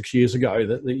ago, 6 years ago,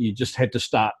 that you just had to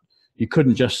start. You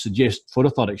couldn't just suggest foot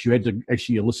orthotics. You had to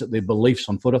actually elicit their beliefs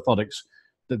on foot orthotics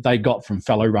that they got from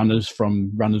fellow runners,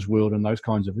 from Runner's World, and those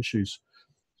kinds of issues.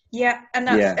 Yeah, and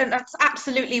that's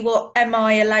absolutely what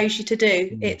MI allows you to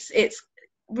do. It's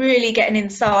really getting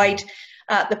inside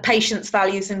the patient's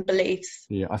values and beliefs.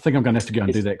 Yeah, I think I'm going to have to go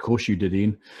and do that course you did,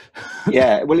 Ian.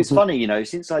 Yeah, well, it's funny,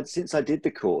 since I did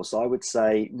the course, I would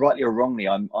say, rightly or wrongly,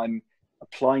 I'm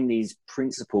applying these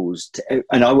principles to,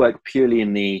 and I work purely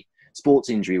in the sports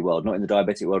injury world, not in the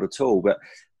diabetic world at all, but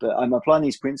I'm applying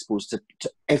these principles to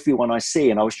everyone I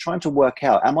see. And I was trying to work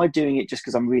out, am I doing it just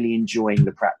because I'm really enjoying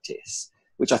the practice,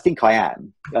 which I think I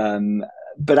am.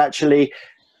 But actually,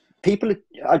 people,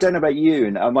 I don't know about you,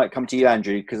 and I might come to you,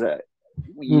 Andrew, because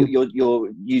you're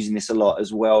using this a lot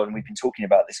as well, and we've been talking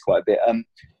about this quite a bit.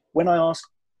 When I ask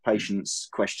patients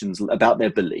questions about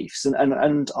their beliefs,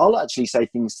 and I'll actually say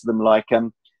things to them like,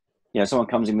 someone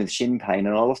comes in with shin pain,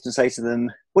 and I'll often say to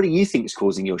them, what do you think is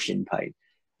causing your shin pain?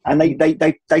 And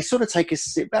they sort of take a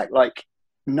sit back, like,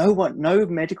 no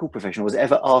medical professional has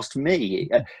ever asked me,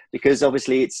 because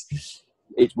obviously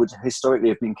it would historically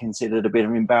have been considered a bit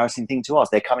of an embarrassing thing to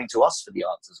ask. They're coming to us for the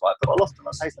answers, right? But I'll often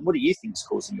say to them, what do you think is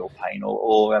causing your pain?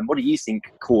 Or what do you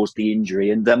think caused the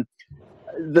injury? And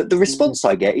the response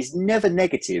I get is never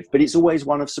negative, but it's always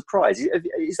one of surprise.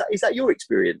 Is that your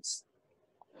experience?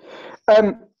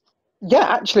 Yeah,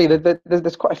 actually,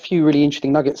 there's quite a few really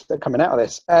interesting nuggets that are coming out of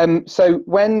this. So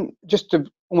just to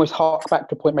almost hark back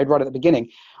to a point made right at the beginning,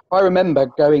 I remember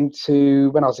going to,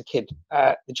 when I was a kid,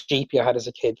 the GP I had as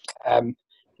a kid,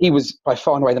 he was by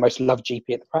far and away the most loved GP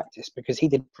at the practice, because he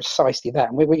did precisely that.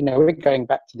 And we're going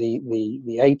back to the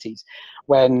 80s,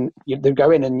 when they'd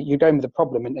go in and you go in with a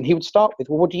problem, and he would start with,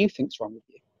 well, what do you think's wrong with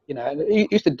you? He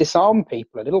used to disarm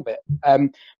people a little bit,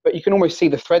 but you can almost see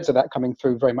the threads of that coming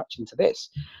through very much into this.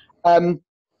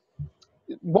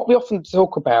 What we often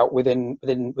talk about within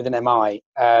MI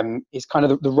is kind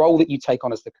of the role that you take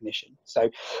on as the clinician. So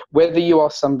whether you are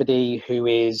somebody who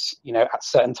is, at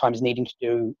certain times needing to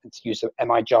do, to use the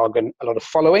MI jargon, a lot of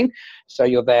following, so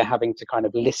you're there having to kind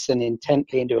of listen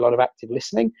intently and do a lot of active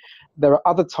listening. There are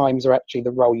other times where actually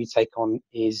the role you take on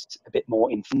is a bit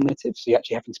more informative, so you're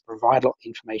actually having to provide a lot of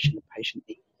information the patient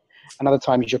needs. and other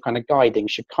times you're kind of guiding.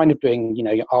 So you're kind of doing, you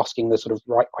know, you're asking the sort of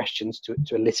right questions to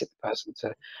elicit the person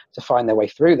to find their way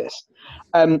through this.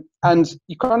 And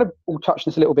you kind of all touched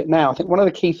on this a little bit now. I think one of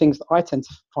the key things that I tend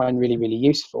to find really, really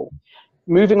useful,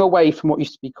 moving away from what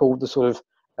used to be called the sort of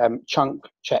chunk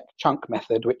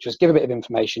method, which was give a bit of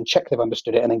information, check they've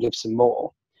understood it, and then give some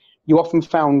more.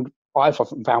 I've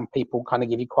often found people kind of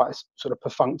give you quite a sort of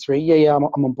perfunctory, yeah, I'm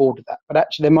on board with that. But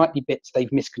actually there might be bits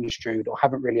they've misconstrued or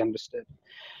haven't really understood.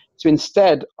 So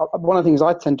instead, one of the things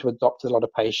I tend to adopt with a lot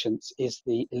of patients is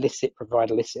the elicit,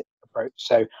 provide, elicit approach.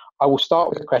 So I will start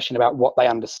with a question about what they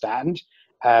understand,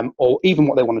 or even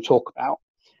what they want to talk about.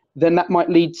 Then that might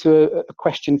lead to a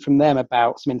question from them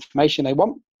about some information they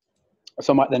want.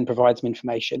 So I might then provide some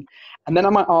information. And then I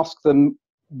might ask them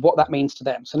what that means to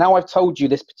them. So now I've told you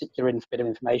this particular bit of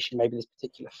information, maybe this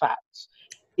particular facts.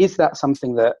 Is that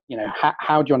something that, you know,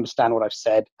 how do you understand what I've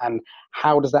said, and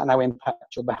how does that now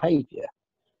impact your behavior?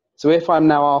 So if I'm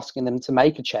now asking them to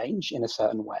make a change in a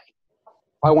certain way,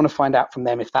 I want to find out from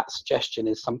them if that suggestion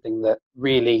is something that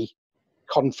really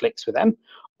conflicts with them,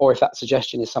 or if that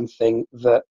suggestion is something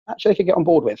that actually they could get on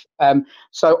board with.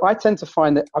 So I tend to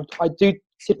find that I do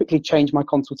typically change my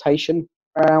consultation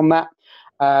around that.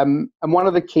 And one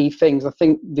of the key things, I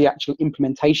think the actual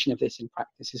implementation of this in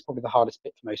practice is probably the hardest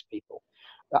bit for most people,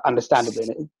 understandably,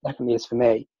 and it definitely is for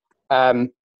me.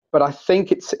 But I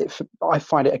think I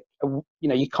find it, you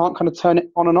know, you can't kind of turn it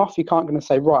on and off. You can't kind of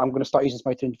say, right, I'm going to start using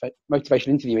this motivational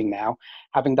interviewing now,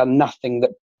 having done nothing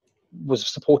that was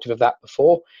supportive of that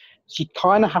before. So you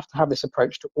kind of have to have this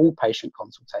approach to all patient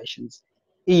consultations,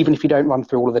 even if you don't run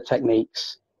through all of the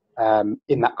techniques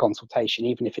in that consultation,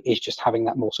 even if it is just having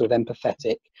that more sort of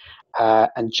empathetic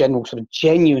and general sort of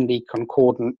genuinely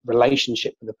concordant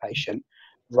relationship with the patient,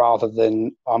 rather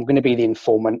than I'm going to be the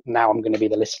informant, now I'm going to be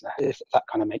the listener, if that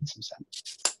kind of makes some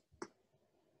sense.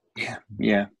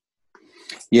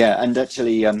 Yeah. And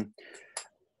actually,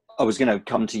 I was going to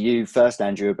come to you first,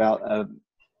 Andrew, about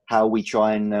how we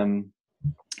try and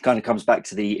kind of comes back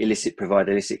to the elicit, provide,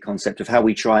 elicit concept of how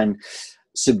we try and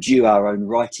subdue our own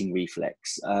writing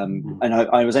reflex. And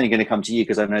I was only going to come to you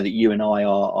because I know that you and I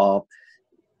are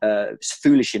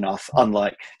foolish enough,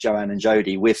 unlike Joanne and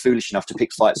Jodi, we're foolish enough to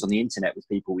pick fights on the internet with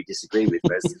people we disagree with,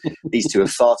 whereas these two are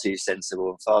far too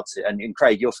sensible and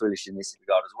Craig, you're foolish in this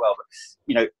regard as well. But,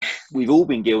 you know, we've all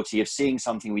been guilty of seeing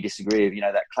something we disagree with, you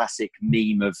know, that classic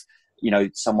meme of, you know,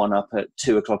 someone up at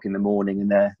 2 o'clock in the morning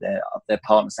and their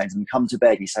partner saying to them, come to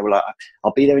bed. You say, well,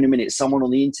 I'll be there in a minute. Someone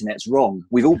on the internet's wrong.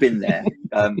 We've all been there.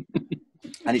 And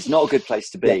it's not a good place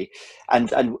to be.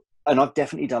 And I've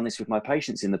definitely done this with my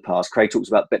patients in the past. Craig talks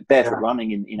about barefoot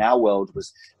running in our world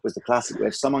was the classic, where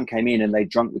if someone came in and they'd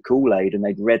drunk the Kool-Aid and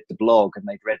they'd read the blog and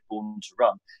they'd read Born to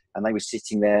Run, and they were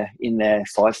sitting there in their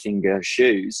 5-finger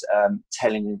shoes,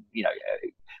 telling, you know,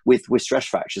 with stress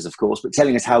fractures, of course, but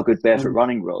telling us how good barefoot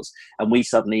running was. And we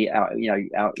suddenly,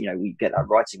 we get that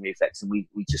writing reflex and we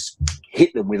just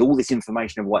hit them with all this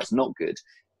information of why it's not good.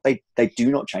 They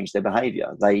do not change their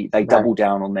behavior. They double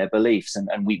down on their beliefs,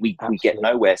 and we get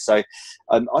nowhere. So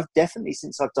I've definitely,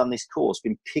 since I've done this course,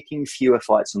 been picking fewer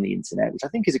fights on the internet, which I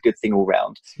think is a good thing all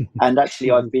round. And actually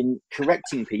I've been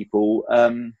correcting people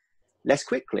less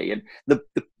quickly. And the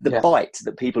bite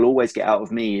that people always get out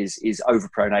of me is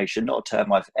overpronation, not a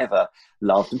term I've ever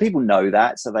loved. And people know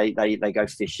that, so they go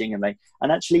fishing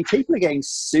and actually people are getting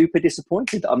super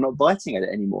disappointed that I'm not biting at it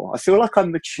anymore. I feel like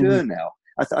I'm mature now.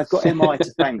 I've got MI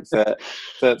to thank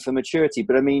for maturity.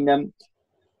 But I mean,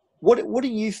 what do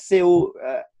you feel,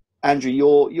 Andrew?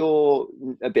 You're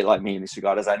a bit like me in this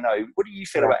regard, as I know. What do you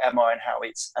feel about MI and how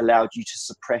it's allowed you to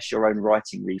suppress your own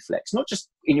writing reflex, not just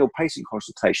in your patient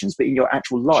consultations, but in your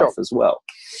actual life as well?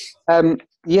 I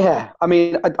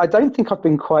mean, I don't think I've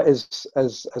been quite as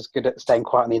good at staying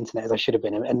quiet on the internet as I should have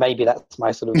been, and maybe that's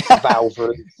my sort of valve.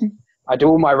 I do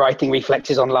all my writing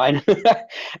reflexes online.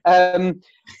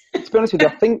 To be honest with you,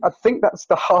 I think that's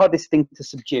the hardest thing to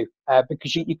subdue,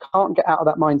 because you can't get out of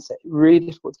that mindset. It's really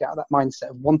difficult to get out of that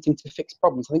mindset of wanting to fix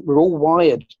problems. I think we're all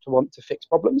wired to want to fix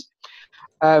problems.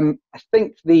 I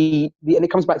think and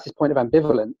it comes back to this point of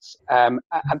ambivalence. And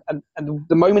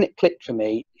the moment it clicked for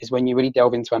me is when you really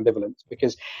delve into ambivalence,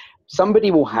 because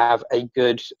somebody will have a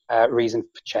good reason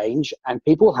for change, and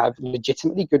people will have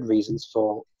legitimately good reasons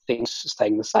for things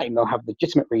staying the same. They'll have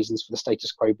legitimate reasons for the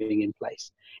status quo being in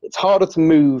place. It's harder to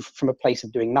move from a place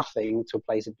of doing nothing to a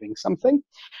place of doing something.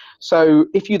 So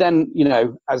if you then, you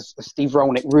know, as Steve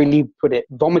Rolnick really put it,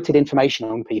 vomited information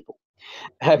on people,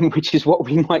 which is what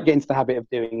we might get into the habit of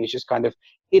doing, is just kind of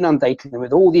inundating them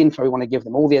with all the info we want to give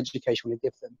them, all the education we want to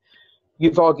give them.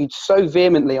 you've argued so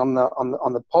vehemently on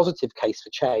the positive case for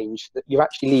change that you're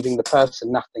actually leaving the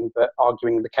person nothing but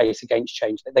arguing the case against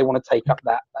change, that they want to take up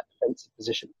that defensive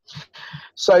position.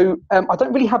 So I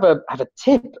don't really have a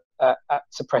tip at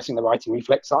suppressing the writing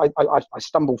reflex. I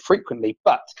stumble frequently,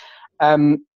 but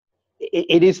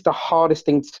it is the hardest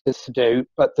thing to do.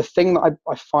 But the thing that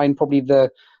I find probably the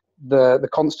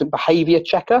constant behaviour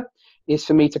checker is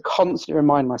for me to constantly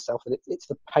remind myself that it's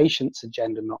the patient's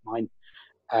agenda, not mine.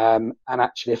 And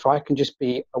actually, if I can just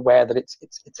be aware that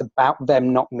it's about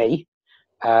them, not me.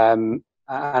 And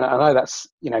I know that's,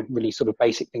 really sort of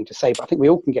basic thing to say, but I think we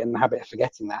all can get in the habit of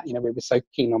forgetting that. We're so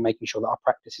keen on making sure that our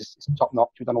practice is top notch.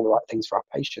 We've done all the right things for our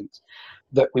patients,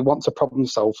 that we want to problem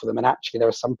solve for them. And actually, there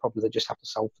are some problems that just have to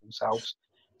solve for themselves.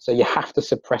 So you have to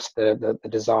suppress the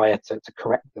desire to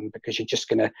correct them, because you're just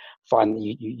going to find that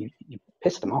you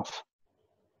piss them off.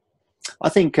 I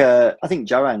think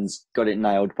Joanne's got it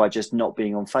nailed by just not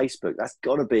being on Facebook. That's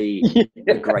got to be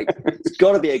it's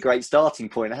got to be a great starting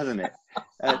point, hasn't it?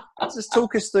 Just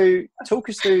talk us through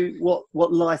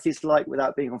what life is like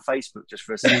without being on Facebook, just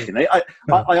for a second.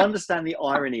 I understand the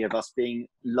irony of us being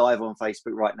live on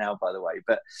Facebook right now, by the way,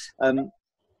 but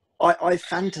I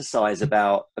fantasize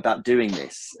about doing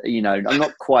this. I'm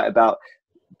not quite about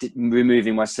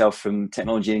removing myself from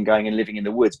technology and going and living in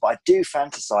the woods, but I do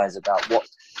fantasize about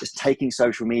just taking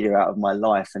social media out of my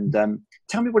life. And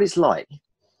tell me what it's like.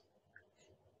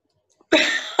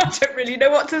 I don't really know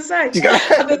what to say.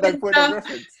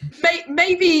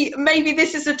 Maybe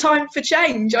this is a time for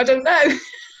change. I don't know.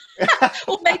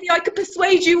 Or maybe I could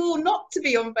persuade you all not to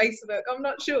be on Facebook. I'm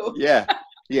not sure.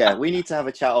 Yeah, we need to have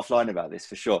a chat offline about this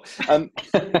for sure.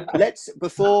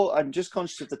 Before, I'm just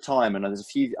conscious of the time, and there's a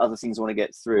few other things I want to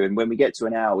get through. And when we get to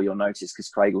an hour, you'll notice, because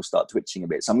Craig will start twitching a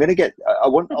bit. So I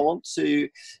want to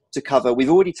cover. We've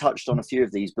already touched on a few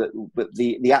of these, but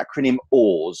the acronym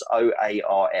OARS,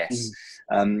 OARS,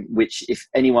 which if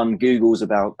anyone Googles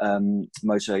about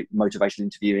motivational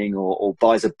interviewing or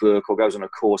buys a book or goes on a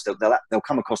course, they'll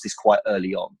come across this quite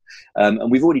early on.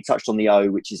 And we've already touched on the O,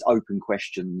 which is open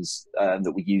questions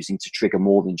that we're using to trigger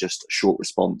more than just a short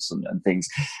response and things.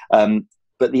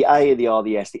 But the A, the R,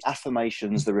 the S, the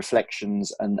affirmations, the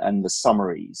reflections, and the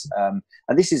summaries. And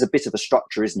this is a bit of a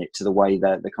structure, isn't it, to the way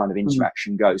that the kind of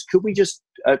interaction goes. Could we just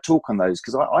talk on those?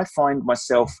 Because I find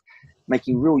myself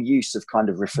making real use of kind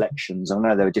of reflections. I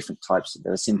know there are different types.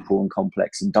 There are simple and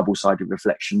complex and double-sided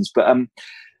reflections. But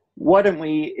why don't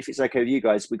we, if it's okay with you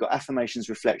guys, we've got affirmations,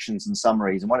 reflections, and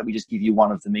summaries. And why don't we just give you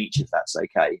one of them each, if that's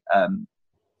okay?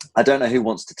 I don't know who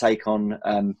wants to take on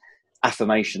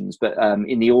affirmations, but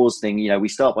in the OARS thing, we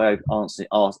start by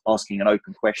asking an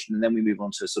open question, and then we move on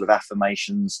to sort of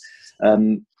affirmations.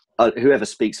 Whoever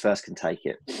speaks first can take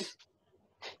it.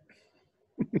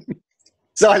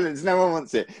 Silence. No one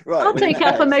wants it. Right. I'll take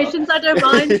affirmations. I don't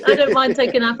mind. I don't mind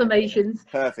taking affirmations.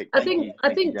 Perfect. I think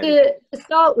to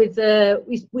start with,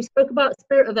 we spoke about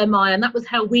spirit of MI, and that was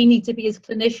how we need to be as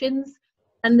clinicians.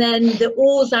 And then the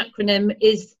OARS acronym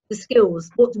is the skills.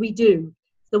 What do we do?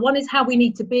 So one is how we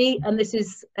need to be, and this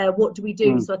is what do we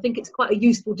do. So I think it's quite a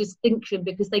useful distinction,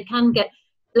 because they can get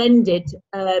blended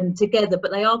together,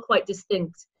 but they are quite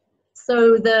distinct.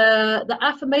 So the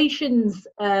affirmations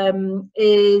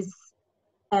is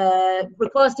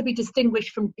requires to be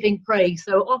distinguished from giving praise.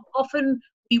 So often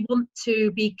we want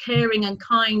to be caring and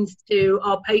kind to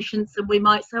our patients, and we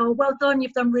might say, oh, well done,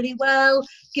 you've done really well.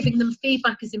 Giving them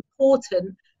feedback is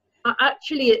important. But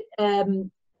actually,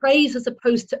 praise, as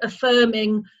opposed to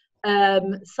affirming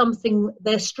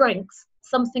their strengths,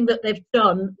 something that they've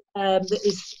done that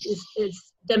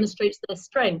demonstrates their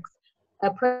strength.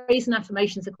 Praise and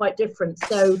affirmations are quite different.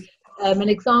 So an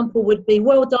example would be,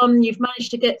 well done, you've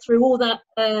managed to get through all that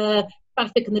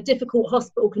traffic and the difficult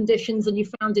hospital conditions, and you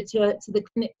found it to the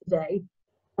clinic today,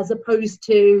 as opposed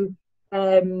to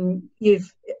the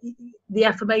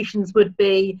affirmations would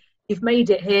be, you've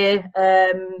made it here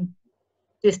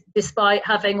despite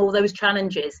having all those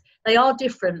challenges. They are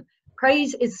different.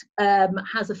 Praise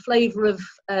has a flavour of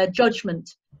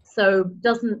judgment, so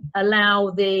doesn't allow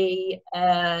the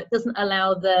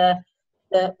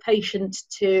patient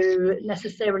to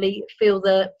necessarily feel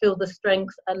the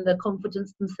strength and the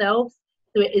confidence themselves.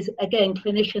 So it is, again,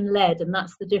 clinician led, and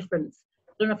that's the difference.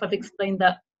 I don't know if I've explained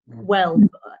that well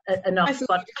enough,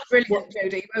 but brilliant,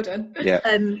 Jodi, well done. Yeah.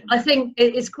 I think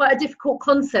it's quite a difficult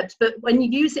concept, but when you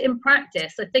use it in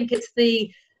practice, I think it's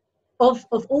of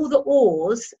all the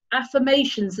OARS,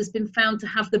 affirmations has been found to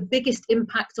have the biggest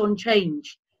impact on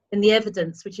change in the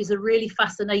evidence, which is a really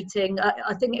fascinating.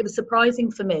 I think it was surprising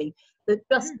for me that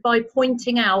just by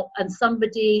pointing out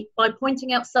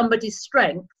somebody's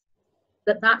strength,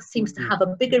 that seems to have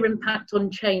a bigger impact on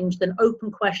change than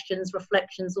open questions,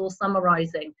 reflections, or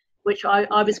summarising, which I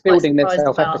was quite surprised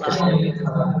about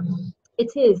that.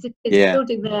 It is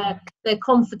building their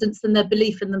confidence and their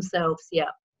belief in themselves. Yeah.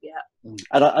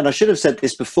 And I should have said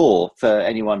this before for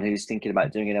anyone who's thinking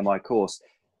about doing an MI course.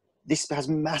 This has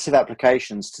massive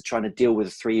applications to trying to deal with a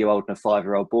 3-year-old and a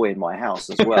 5-year-old boy in my house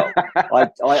as well. I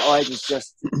was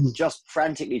just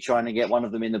frantically trying to get one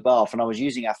of them in the bath, and I was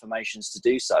using affirmations to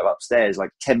do so upstairs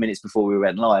like 10 minutes before we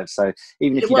went live. So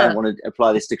even if you don't want to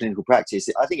apply this to clinical practice,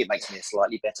 I think it makes me a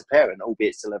slightly better parent,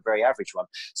 albeit still a very average one.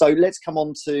 So let's come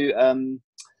on to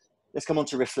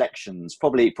reflections.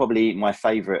 Probably my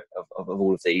favourite of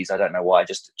all of these. I don't know why. I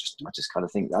just kind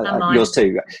of think yours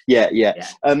too. Yeah.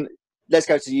 Let's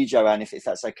go to you, Joanne, if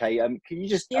that's okay. Can you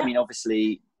just, I mean,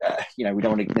 obviously, we don't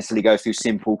want to necessarily go through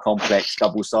simple, complex,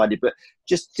 double-sided, but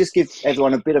just give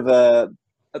everyone a bit of an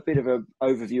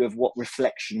overview of what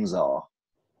reflections are.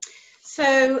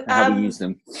 So how we use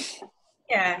them.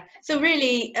 Yeah. So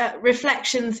really,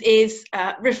 reflections is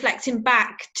reflecting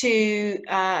back to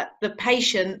the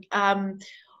patient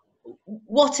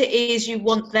what it is you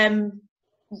want them,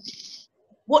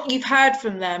 what you've heard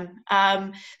from them.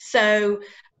 So,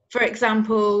 for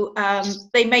example,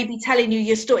 they may be telling you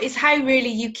your story. It's how really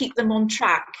you keep them on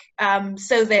track,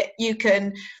 so that you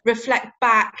can reflect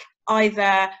back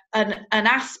either an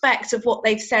aspect of what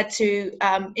they've said to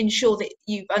ensure that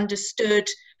you've understood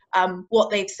what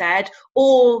they've said,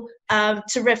 or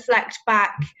to reflect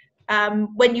back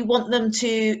when you want them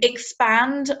to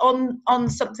expand on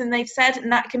something they've said. And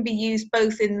that can be used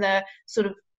both in the sort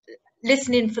of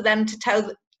listening for them to tell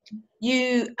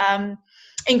you,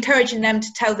 encouraging them to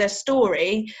tell their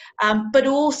story, but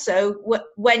also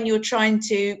when you're trying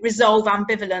to resolve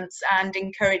ambivalence and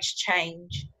encourage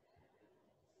change.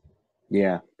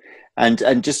 Yeah,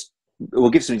 and just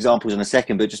we'll give some examples in a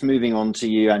second, but just moving on to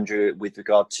you, Andrew, with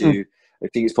regard to, I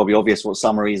think it's probably obvious what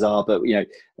summaries are, but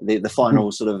the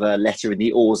final sort of letter in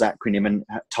the OARS acronym and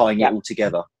tying it all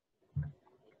together.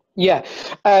 Yeah,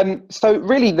 so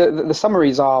really the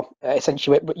summaries are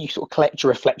essentially what you sort of collect your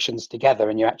reflections together,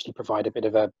 and you actually provide a bit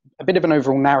of an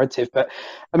overall narrative. But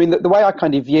I mean, the way I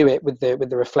kind of view it with the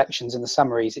reflections and the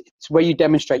summaries, it's where you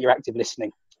demonstrate your active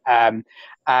listening. And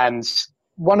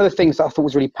one of the things that I thought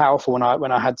was really powerful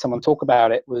when I had someone talk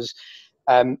about it was,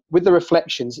 with the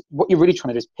reflections, what you're really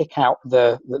trying to do is pick out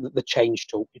the change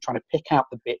talk. You're trying to pick out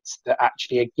the bits that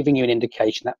actually are giving you an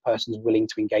indication that person's willing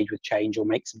to engage with change or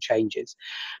make some changes.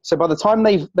 So by the time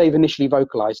they've initially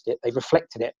vocalized it, they've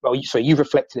reflected it. Well, so you've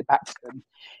reflected it back to them.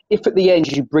 If at the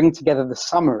end you bring together the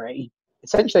summary,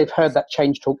 essentially they've heard that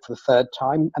change talk for the third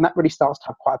time, and that really starts to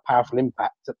have quite a powerful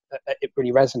impact, it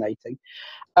really resonating.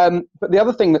 But the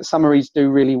other thing that summaries do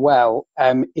really well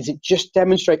is it just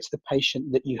demonstrates to the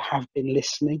patient that you have been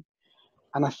listening.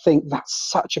 And I think that's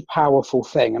such a powerful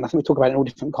thing. And I think we talk about it in all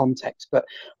different contexts, but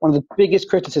one of the biggest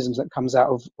criticisms that comes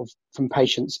out from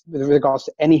patients with regards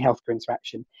to any healthcare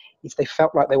interaction is they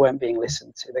felt like they weren't being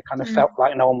listened to. They kind of felt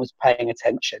like no one was paying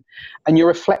attention. And your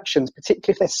reflections,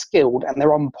 particularly if they're skilled and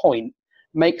they're on point,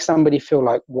 make somebody feel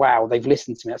like, wow, they've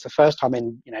listened to me. That's the first time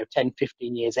in 10,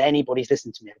 15 years anybody's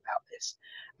listened to me about this.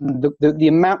 The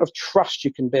amount of trust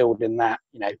you can build in that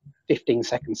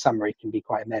 15-second summary can be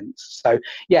quite immense. So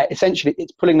yeah, essentially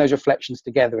it's pulling those reflections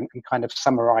together and kind of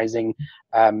summarizing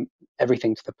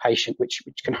everything to the patient, which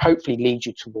can hopefully lead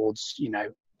you towards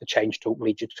the change talk,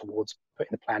 lead you towards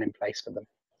putting the plan in place for them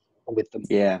or with them.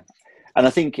 Yeah, and I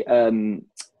think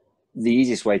the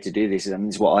easiest way to do this, and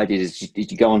this is what I did, is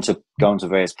you go onto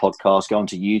various podcasts, go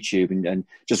onto YouTube, and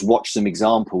just watch some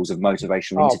examples of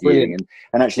motivational interviewing.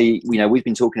 And actually, we've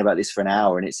been talking about this for an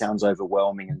hour, and it sounds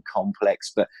overwhelming and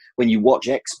complex. But when you watch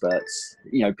experts,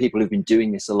 people who've been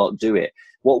doing this a lot do it.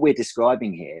 What we're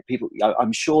describing here,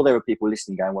 I'm sure there are people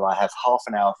listening going, well, I have half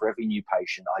an hour for every new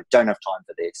patient. I don't have time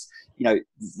for this.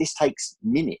 This takes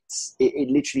minutes. It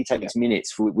literally takes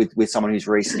minutes with someone who's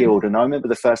very skilled. And I remember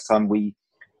the first time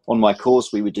on my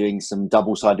course, we were doing some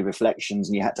double-sided reflections,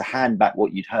 and you had to hand back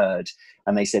what you'd heard.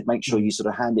 And they said, make sure you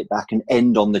sort of hand it back and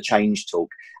end on the change talk.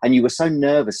 And you were so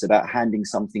nervous about handing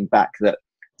something back that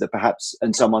perhaps,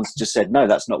 and someone's just said, no,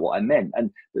 that's not what I meant.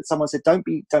 But someone said, don't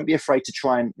be afraid to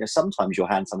try, and sometimes you'll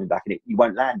hand something back and you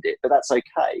won't land it, but that's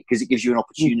okay, because it gives you an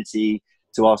opportunity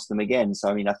to ask them again. So,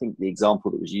 I mean, I think the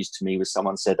example that was used to me was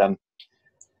someone said,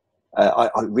 I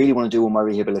really want to do all my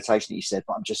rehabilitation that you said,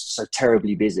 but I'm just so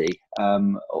terribly busy.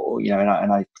 And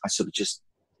I sort of just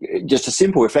a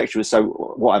simple reflection was, so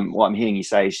what I'm hearing you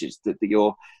say is just that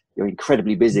you're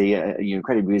incredibly busy, you're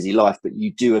incredibly busy life, but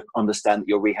you do understand that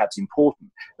your rehab's important.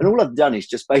 And all I've done is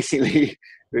just basically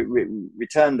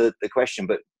return the question,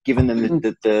 but given them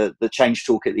the change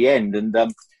talk at the end, and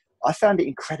I found it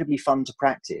incredibly fun to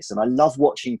practice, and I love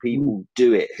watching people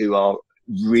do it who are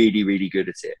really, really good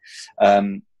at it.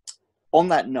 On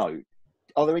that note,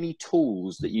 are there any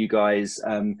tools that you guys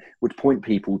would point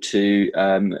people to,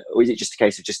 or is it just a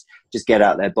case of just get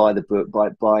out there, buy the book,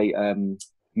 buy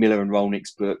Miller and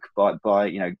Rolnick's book, buy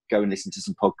you know, go and listen to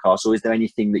some podcasts, or is there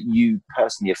anything that you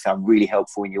personally have found really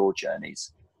helpful in your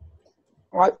journeys?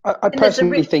 I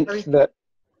personally think that.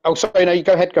 Oh, sorry, no, you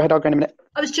go ahead. I'll go in a minute.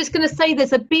 I was just going to say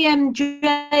there's a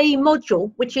BMJ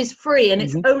module which is free, and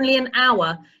it's only an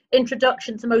hour.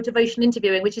 Introduction to Motivational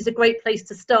Interviewing, which is a great place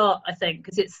to start, I think,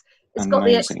 because it's got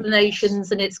the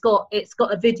explanations, and it's got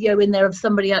a video in there of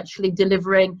somebody actually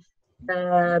delivering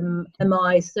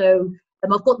MI. So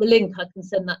I've got the link. I can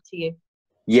send that to you.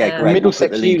 Yeah, great.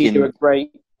 Middlesex Uni do a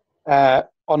great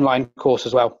online course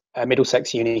as well.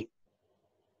 Middlesex Uni.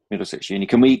 Middlesex Uni.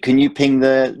 Can you ping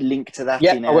the link to that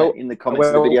in the comments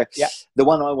of the video? Yeah. The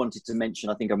one I wanted to mention,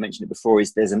 I think I've mentioned it before,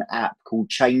 is there's an app called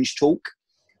Change Talk.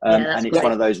 And it's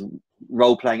one of those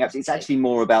role-playing apps. It's actually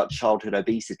more about childhood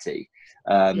obesity.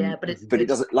 But it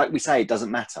doesn't, like we say, it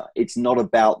doesn't matter. It's not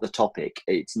about the topic.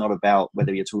 It's not about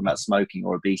whether you're talking about smoking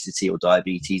or obesity or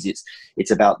diabetes.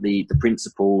 It's about the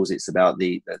principles. It's about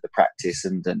the practice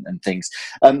and things.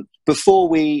 Before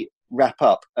we wrap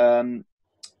up,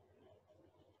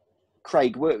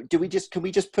 Craig, can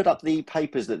we just put up the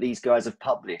papers that these guys have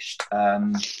published,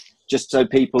 just so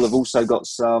people have also got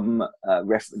some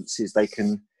references they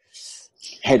can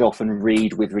head off and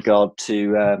read with regard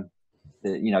to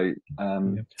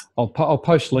I'll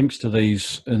post links to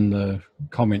these in the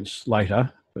comments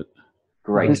later. But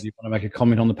great. Do you want to make a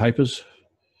comment on the papers?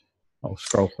 I'll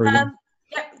scroll through them.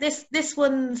 Yeah, this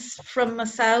one's from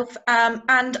myself, and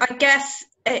I guess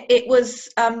it was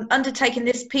undertaking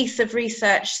this piece of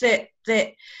research that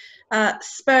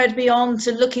spurred me on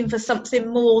to looking for something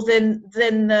more than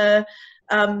the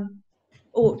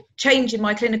or changing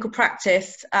my clinical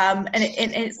practice, and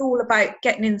it's all about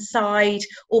getting inside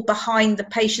or behind the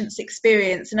patient's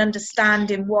experience and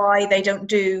understanding why they don't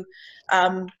do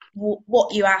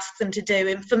what you ask them to do.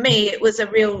 And for me, it was a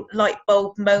real light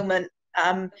bulb moment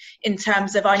in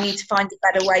terms of, I need to find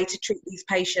a better way to treat these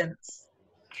patients.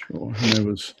 Sure. And there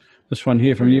was this one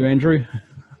here from you, Andrew.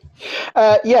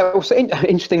 Also,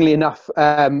 interestingly enough,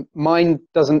 mine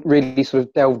doesn't really sort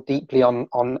of delve deeply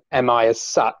on MI as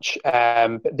such,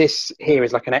 but this here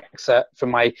is like an excerpt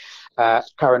from my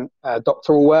current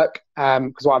doctoral work,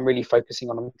 because what I'm really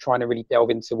focusing on, I'm trying to really delve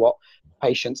into what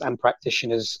patients and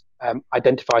practitioners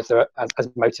identify as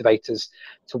motivators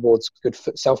towards good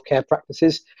self-care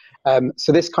practices.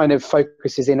 So this kind of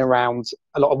focuses in around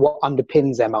a lot of what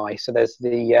underpins MI. So there's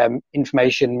the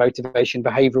information, motivation,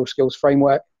 behavioural skills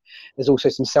framework. There's also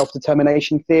some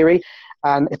self-determination theory.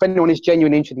 And if anyone is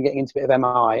genuinely interested in getting into a bit of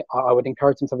MI, I would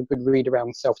encourage them to have a good read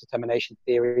around self-determination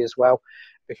theory as well,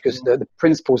 because the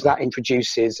principles that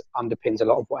introduces underpins a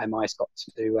lot of what MI's got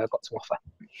to offer.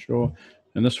 Sure.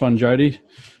 And this one, Jodi?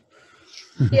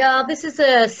 Yeah, this is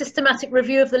a systematic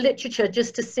review of the literature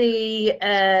just to see,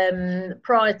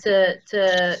 prior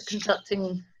to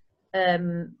conducting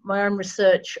my own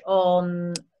research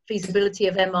on feasibility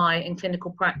of MI in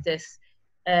clinical practice.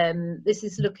 This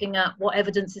is looking at what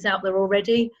evidence is out there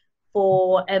already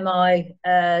for MI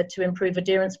to improve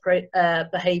adherence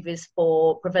behaviours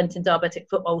for preventing diabetic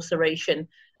foot ulceration.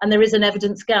 And there is an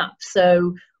evidence gap.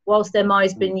 So whilst MI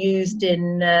has been used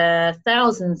in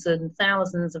thousands and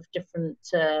thousands of different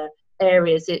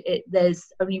areas,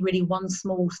 there's only really one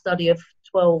small study of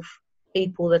 12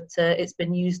 people that it's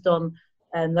been used on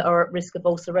that are at risk of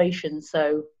ulceration.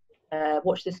 So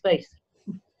watch this space.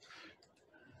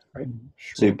 Right.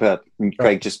 Super.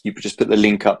 Craig, you just put the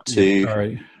link up to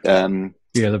to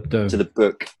the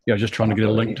book. Yeah, I was just trying to get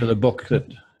a link to the book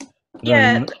that.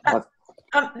 Yeah,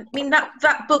 I mean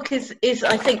that book is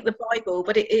I think the Bible,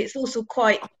 but it's also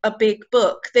quite a big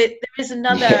book. There is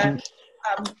another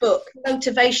book,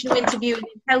 Motivational Interviewing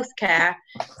in Healthcare,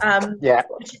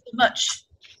 which is a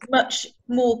much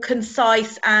more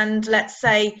concise and, let's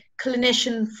say,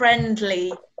 clinician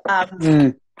friendly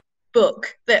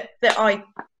book that I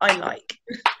like.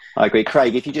 I agree.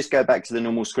 Craig, if you just go back to the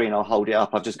normal screen, I'll hold it up.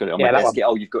 I've just got it on my desk.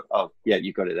 You've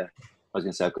got it there. I was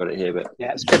going to say I've got it here, but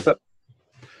yeah, it's good.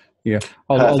 Yeah,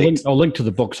 I'll link to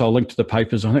the books. I'll link to the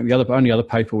papers. I think the only other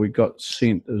paper we got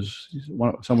sent is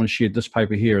someone shared this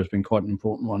paper here has been quite an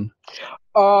important one.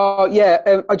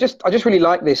 I just really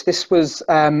like this. This was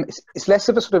it's less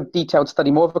of a sort of detailed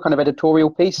study, more of a kind of editorial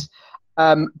piece.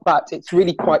 but it's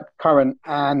really quite current.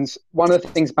 And one of the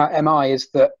things about MI is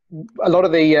that a lot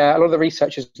of the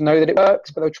researchers know that it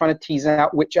works, but they're trying to tease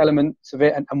out which elements of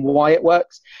it and why it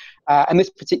works. And this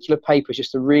particular paper is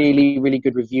just a really, really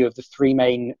good review of the three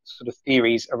main sort of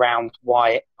theories around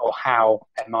why or how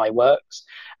MI works.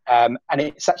 And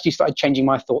it's actually started changing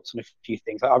my thoughts on a few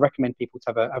things. I recommend people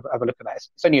to have a look at that.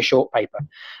 It's only a short paper.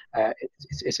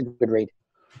 It's a good read.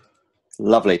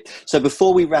 Lovely. So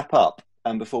before we wrap up,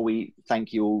 and before we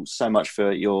thank you all so much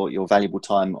for your valuable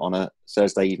time on a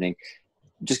Thursday evening,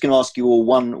 I'm just going to ask you all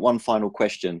one final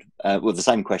question. Well, the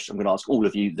same question. I'm going to ask all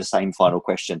of you the same final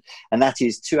question. And that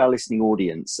is, to our listening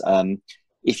audience,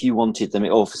 if you wanted them,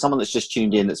 or for someone that's just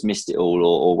tuned in that's missed it all,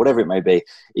 or whatever it may be,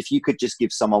 if you could just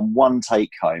give someone one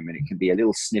take home, and it can be a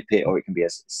little snippet or it can be a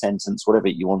sentence, whatever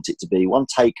you want it to be, one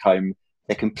take home,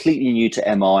 they're completely new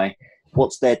to MI,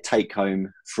 what's their take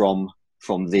home from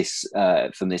this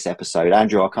episode?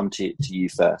 Andrew, I'll come to you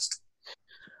first.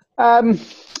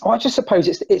 I just suppose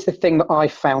it's the thing that I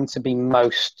found to be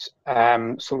most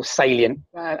sort of salient,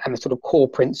 and the sort of core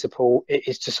principle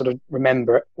is to sort of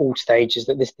remember at all stages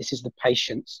that this is the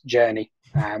patient's journey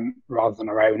rather than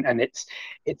our own, and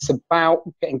it's about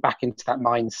getting back into that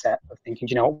mindset of thinking,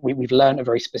 you know, we've learned a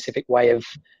very specific way of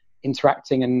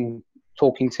interacting and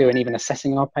talking to and even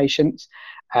assessing our patients,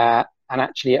 and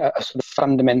actually a sort of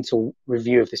fundamental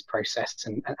review of this process,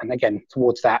 and again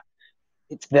towards that.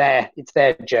 It's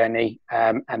their journey,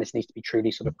 and this needs to be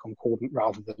truly sort of concordant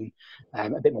rather than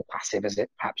a bit more passive as it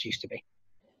perhaps used to be.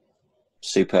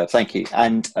 Superb, thank you.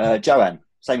 And Joanne,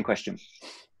 same question.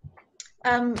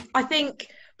 I think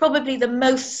probably the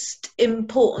most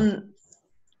important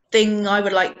thing I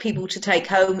would like people to take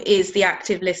home is the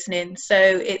active listening. So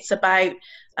it's about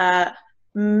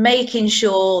making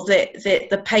sure that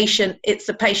it's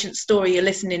the patient's story you're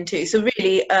listening to. So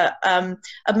really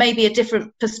maybe a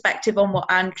different perspective on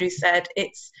what Andrew said.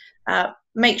 It's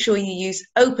make sure you use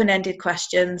open-ended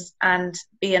questions and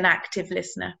be an active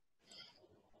listener.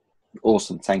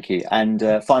 Awesome, thank you. And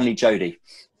finally, Jodi.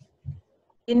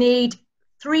 You need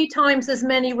 3 times as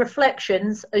many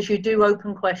reflections as you do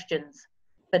open questions,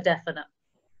 for definite.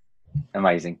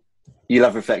 Amazing. You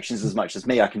love reflections as much as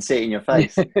me. I can see it in your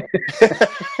face.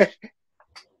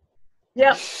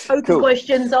 Yeah, open Cool.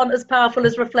 questions aren't as powerful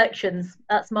as reflections.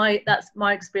 That's my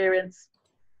experience.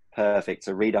 Perfect.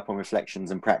 So read up on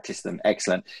reflections and practice them.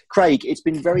 Excellent. Craig, it's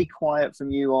been very quiet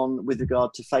from you with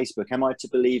regard to Facebook. Am I to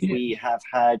believe we have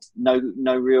had no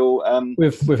real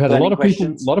we've had a lot of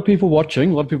questions? people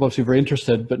watching, a lot of people obviously very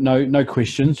interested, but no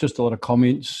questions, just a lot of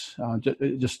comments,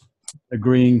 just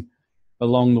agreeing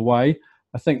along the way.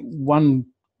 I think one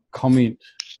comment,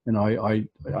 and I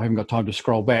haven't got time to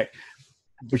scroll back,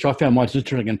 which I found most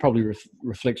interesting and probably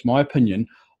reflects my opinion.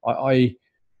 I've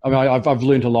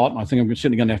learned a lot, and I think I'm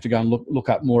certainly going to have to go and look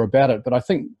up more about it. But I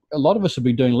think a lot of us have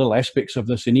been doing little aspects of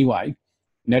this anyway,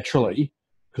 naturally,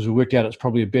 because we worked out it's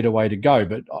probably a better way to go.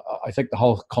 But I think the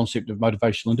whole concept of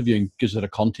motivational interviewing gives it a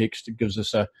context. It gives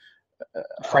us a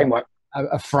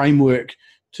framework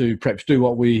to perhaps do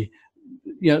what we.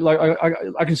 You know, like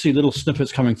I can see little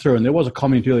snippets coming through, and there was a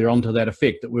comment earlier on to that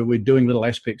effect that we're doing little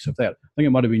aspects of that. I think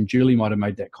it might have been Julie might have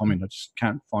made that comment. I just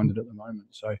can't find it at the moment.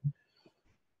 So,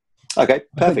 okay,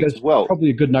 perfect. Well, probably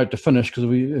a good note to finish, because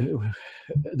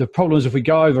the problem is if we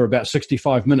go over about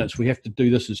 65 minutes, we have to do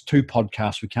this as 2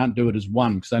 podcasts. We can't do it as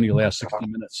one because they only allow 60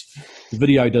 minutes. The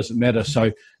video doesn't matter.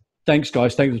 So, thanks,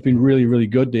 guys. Thanks. It's been really, really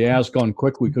good. The hour's gone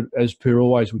quick. We could, as per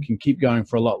always, we can keep going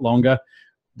for a lot longer.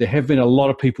 There have been a lot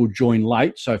of people join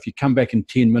late, so if you come back in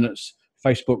 10 minutes,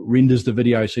 Facebook renders the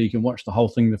video so you can watch the whole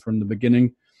thing from the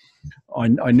beginning. I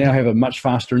now have a much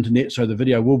faster internet, so the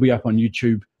video will be up on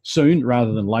YouTube soon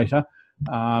rather than later,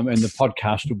 and the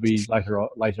podcast will be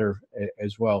later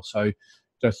as well. So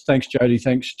thanks, Jodi.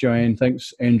 Thanks, Joanne.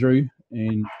 Thanks, Andrew.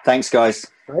 And thanks, guys.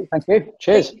 Great, thank you.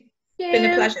 Cheers. It's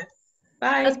been a pleasure.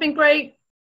 Bye. That's been great.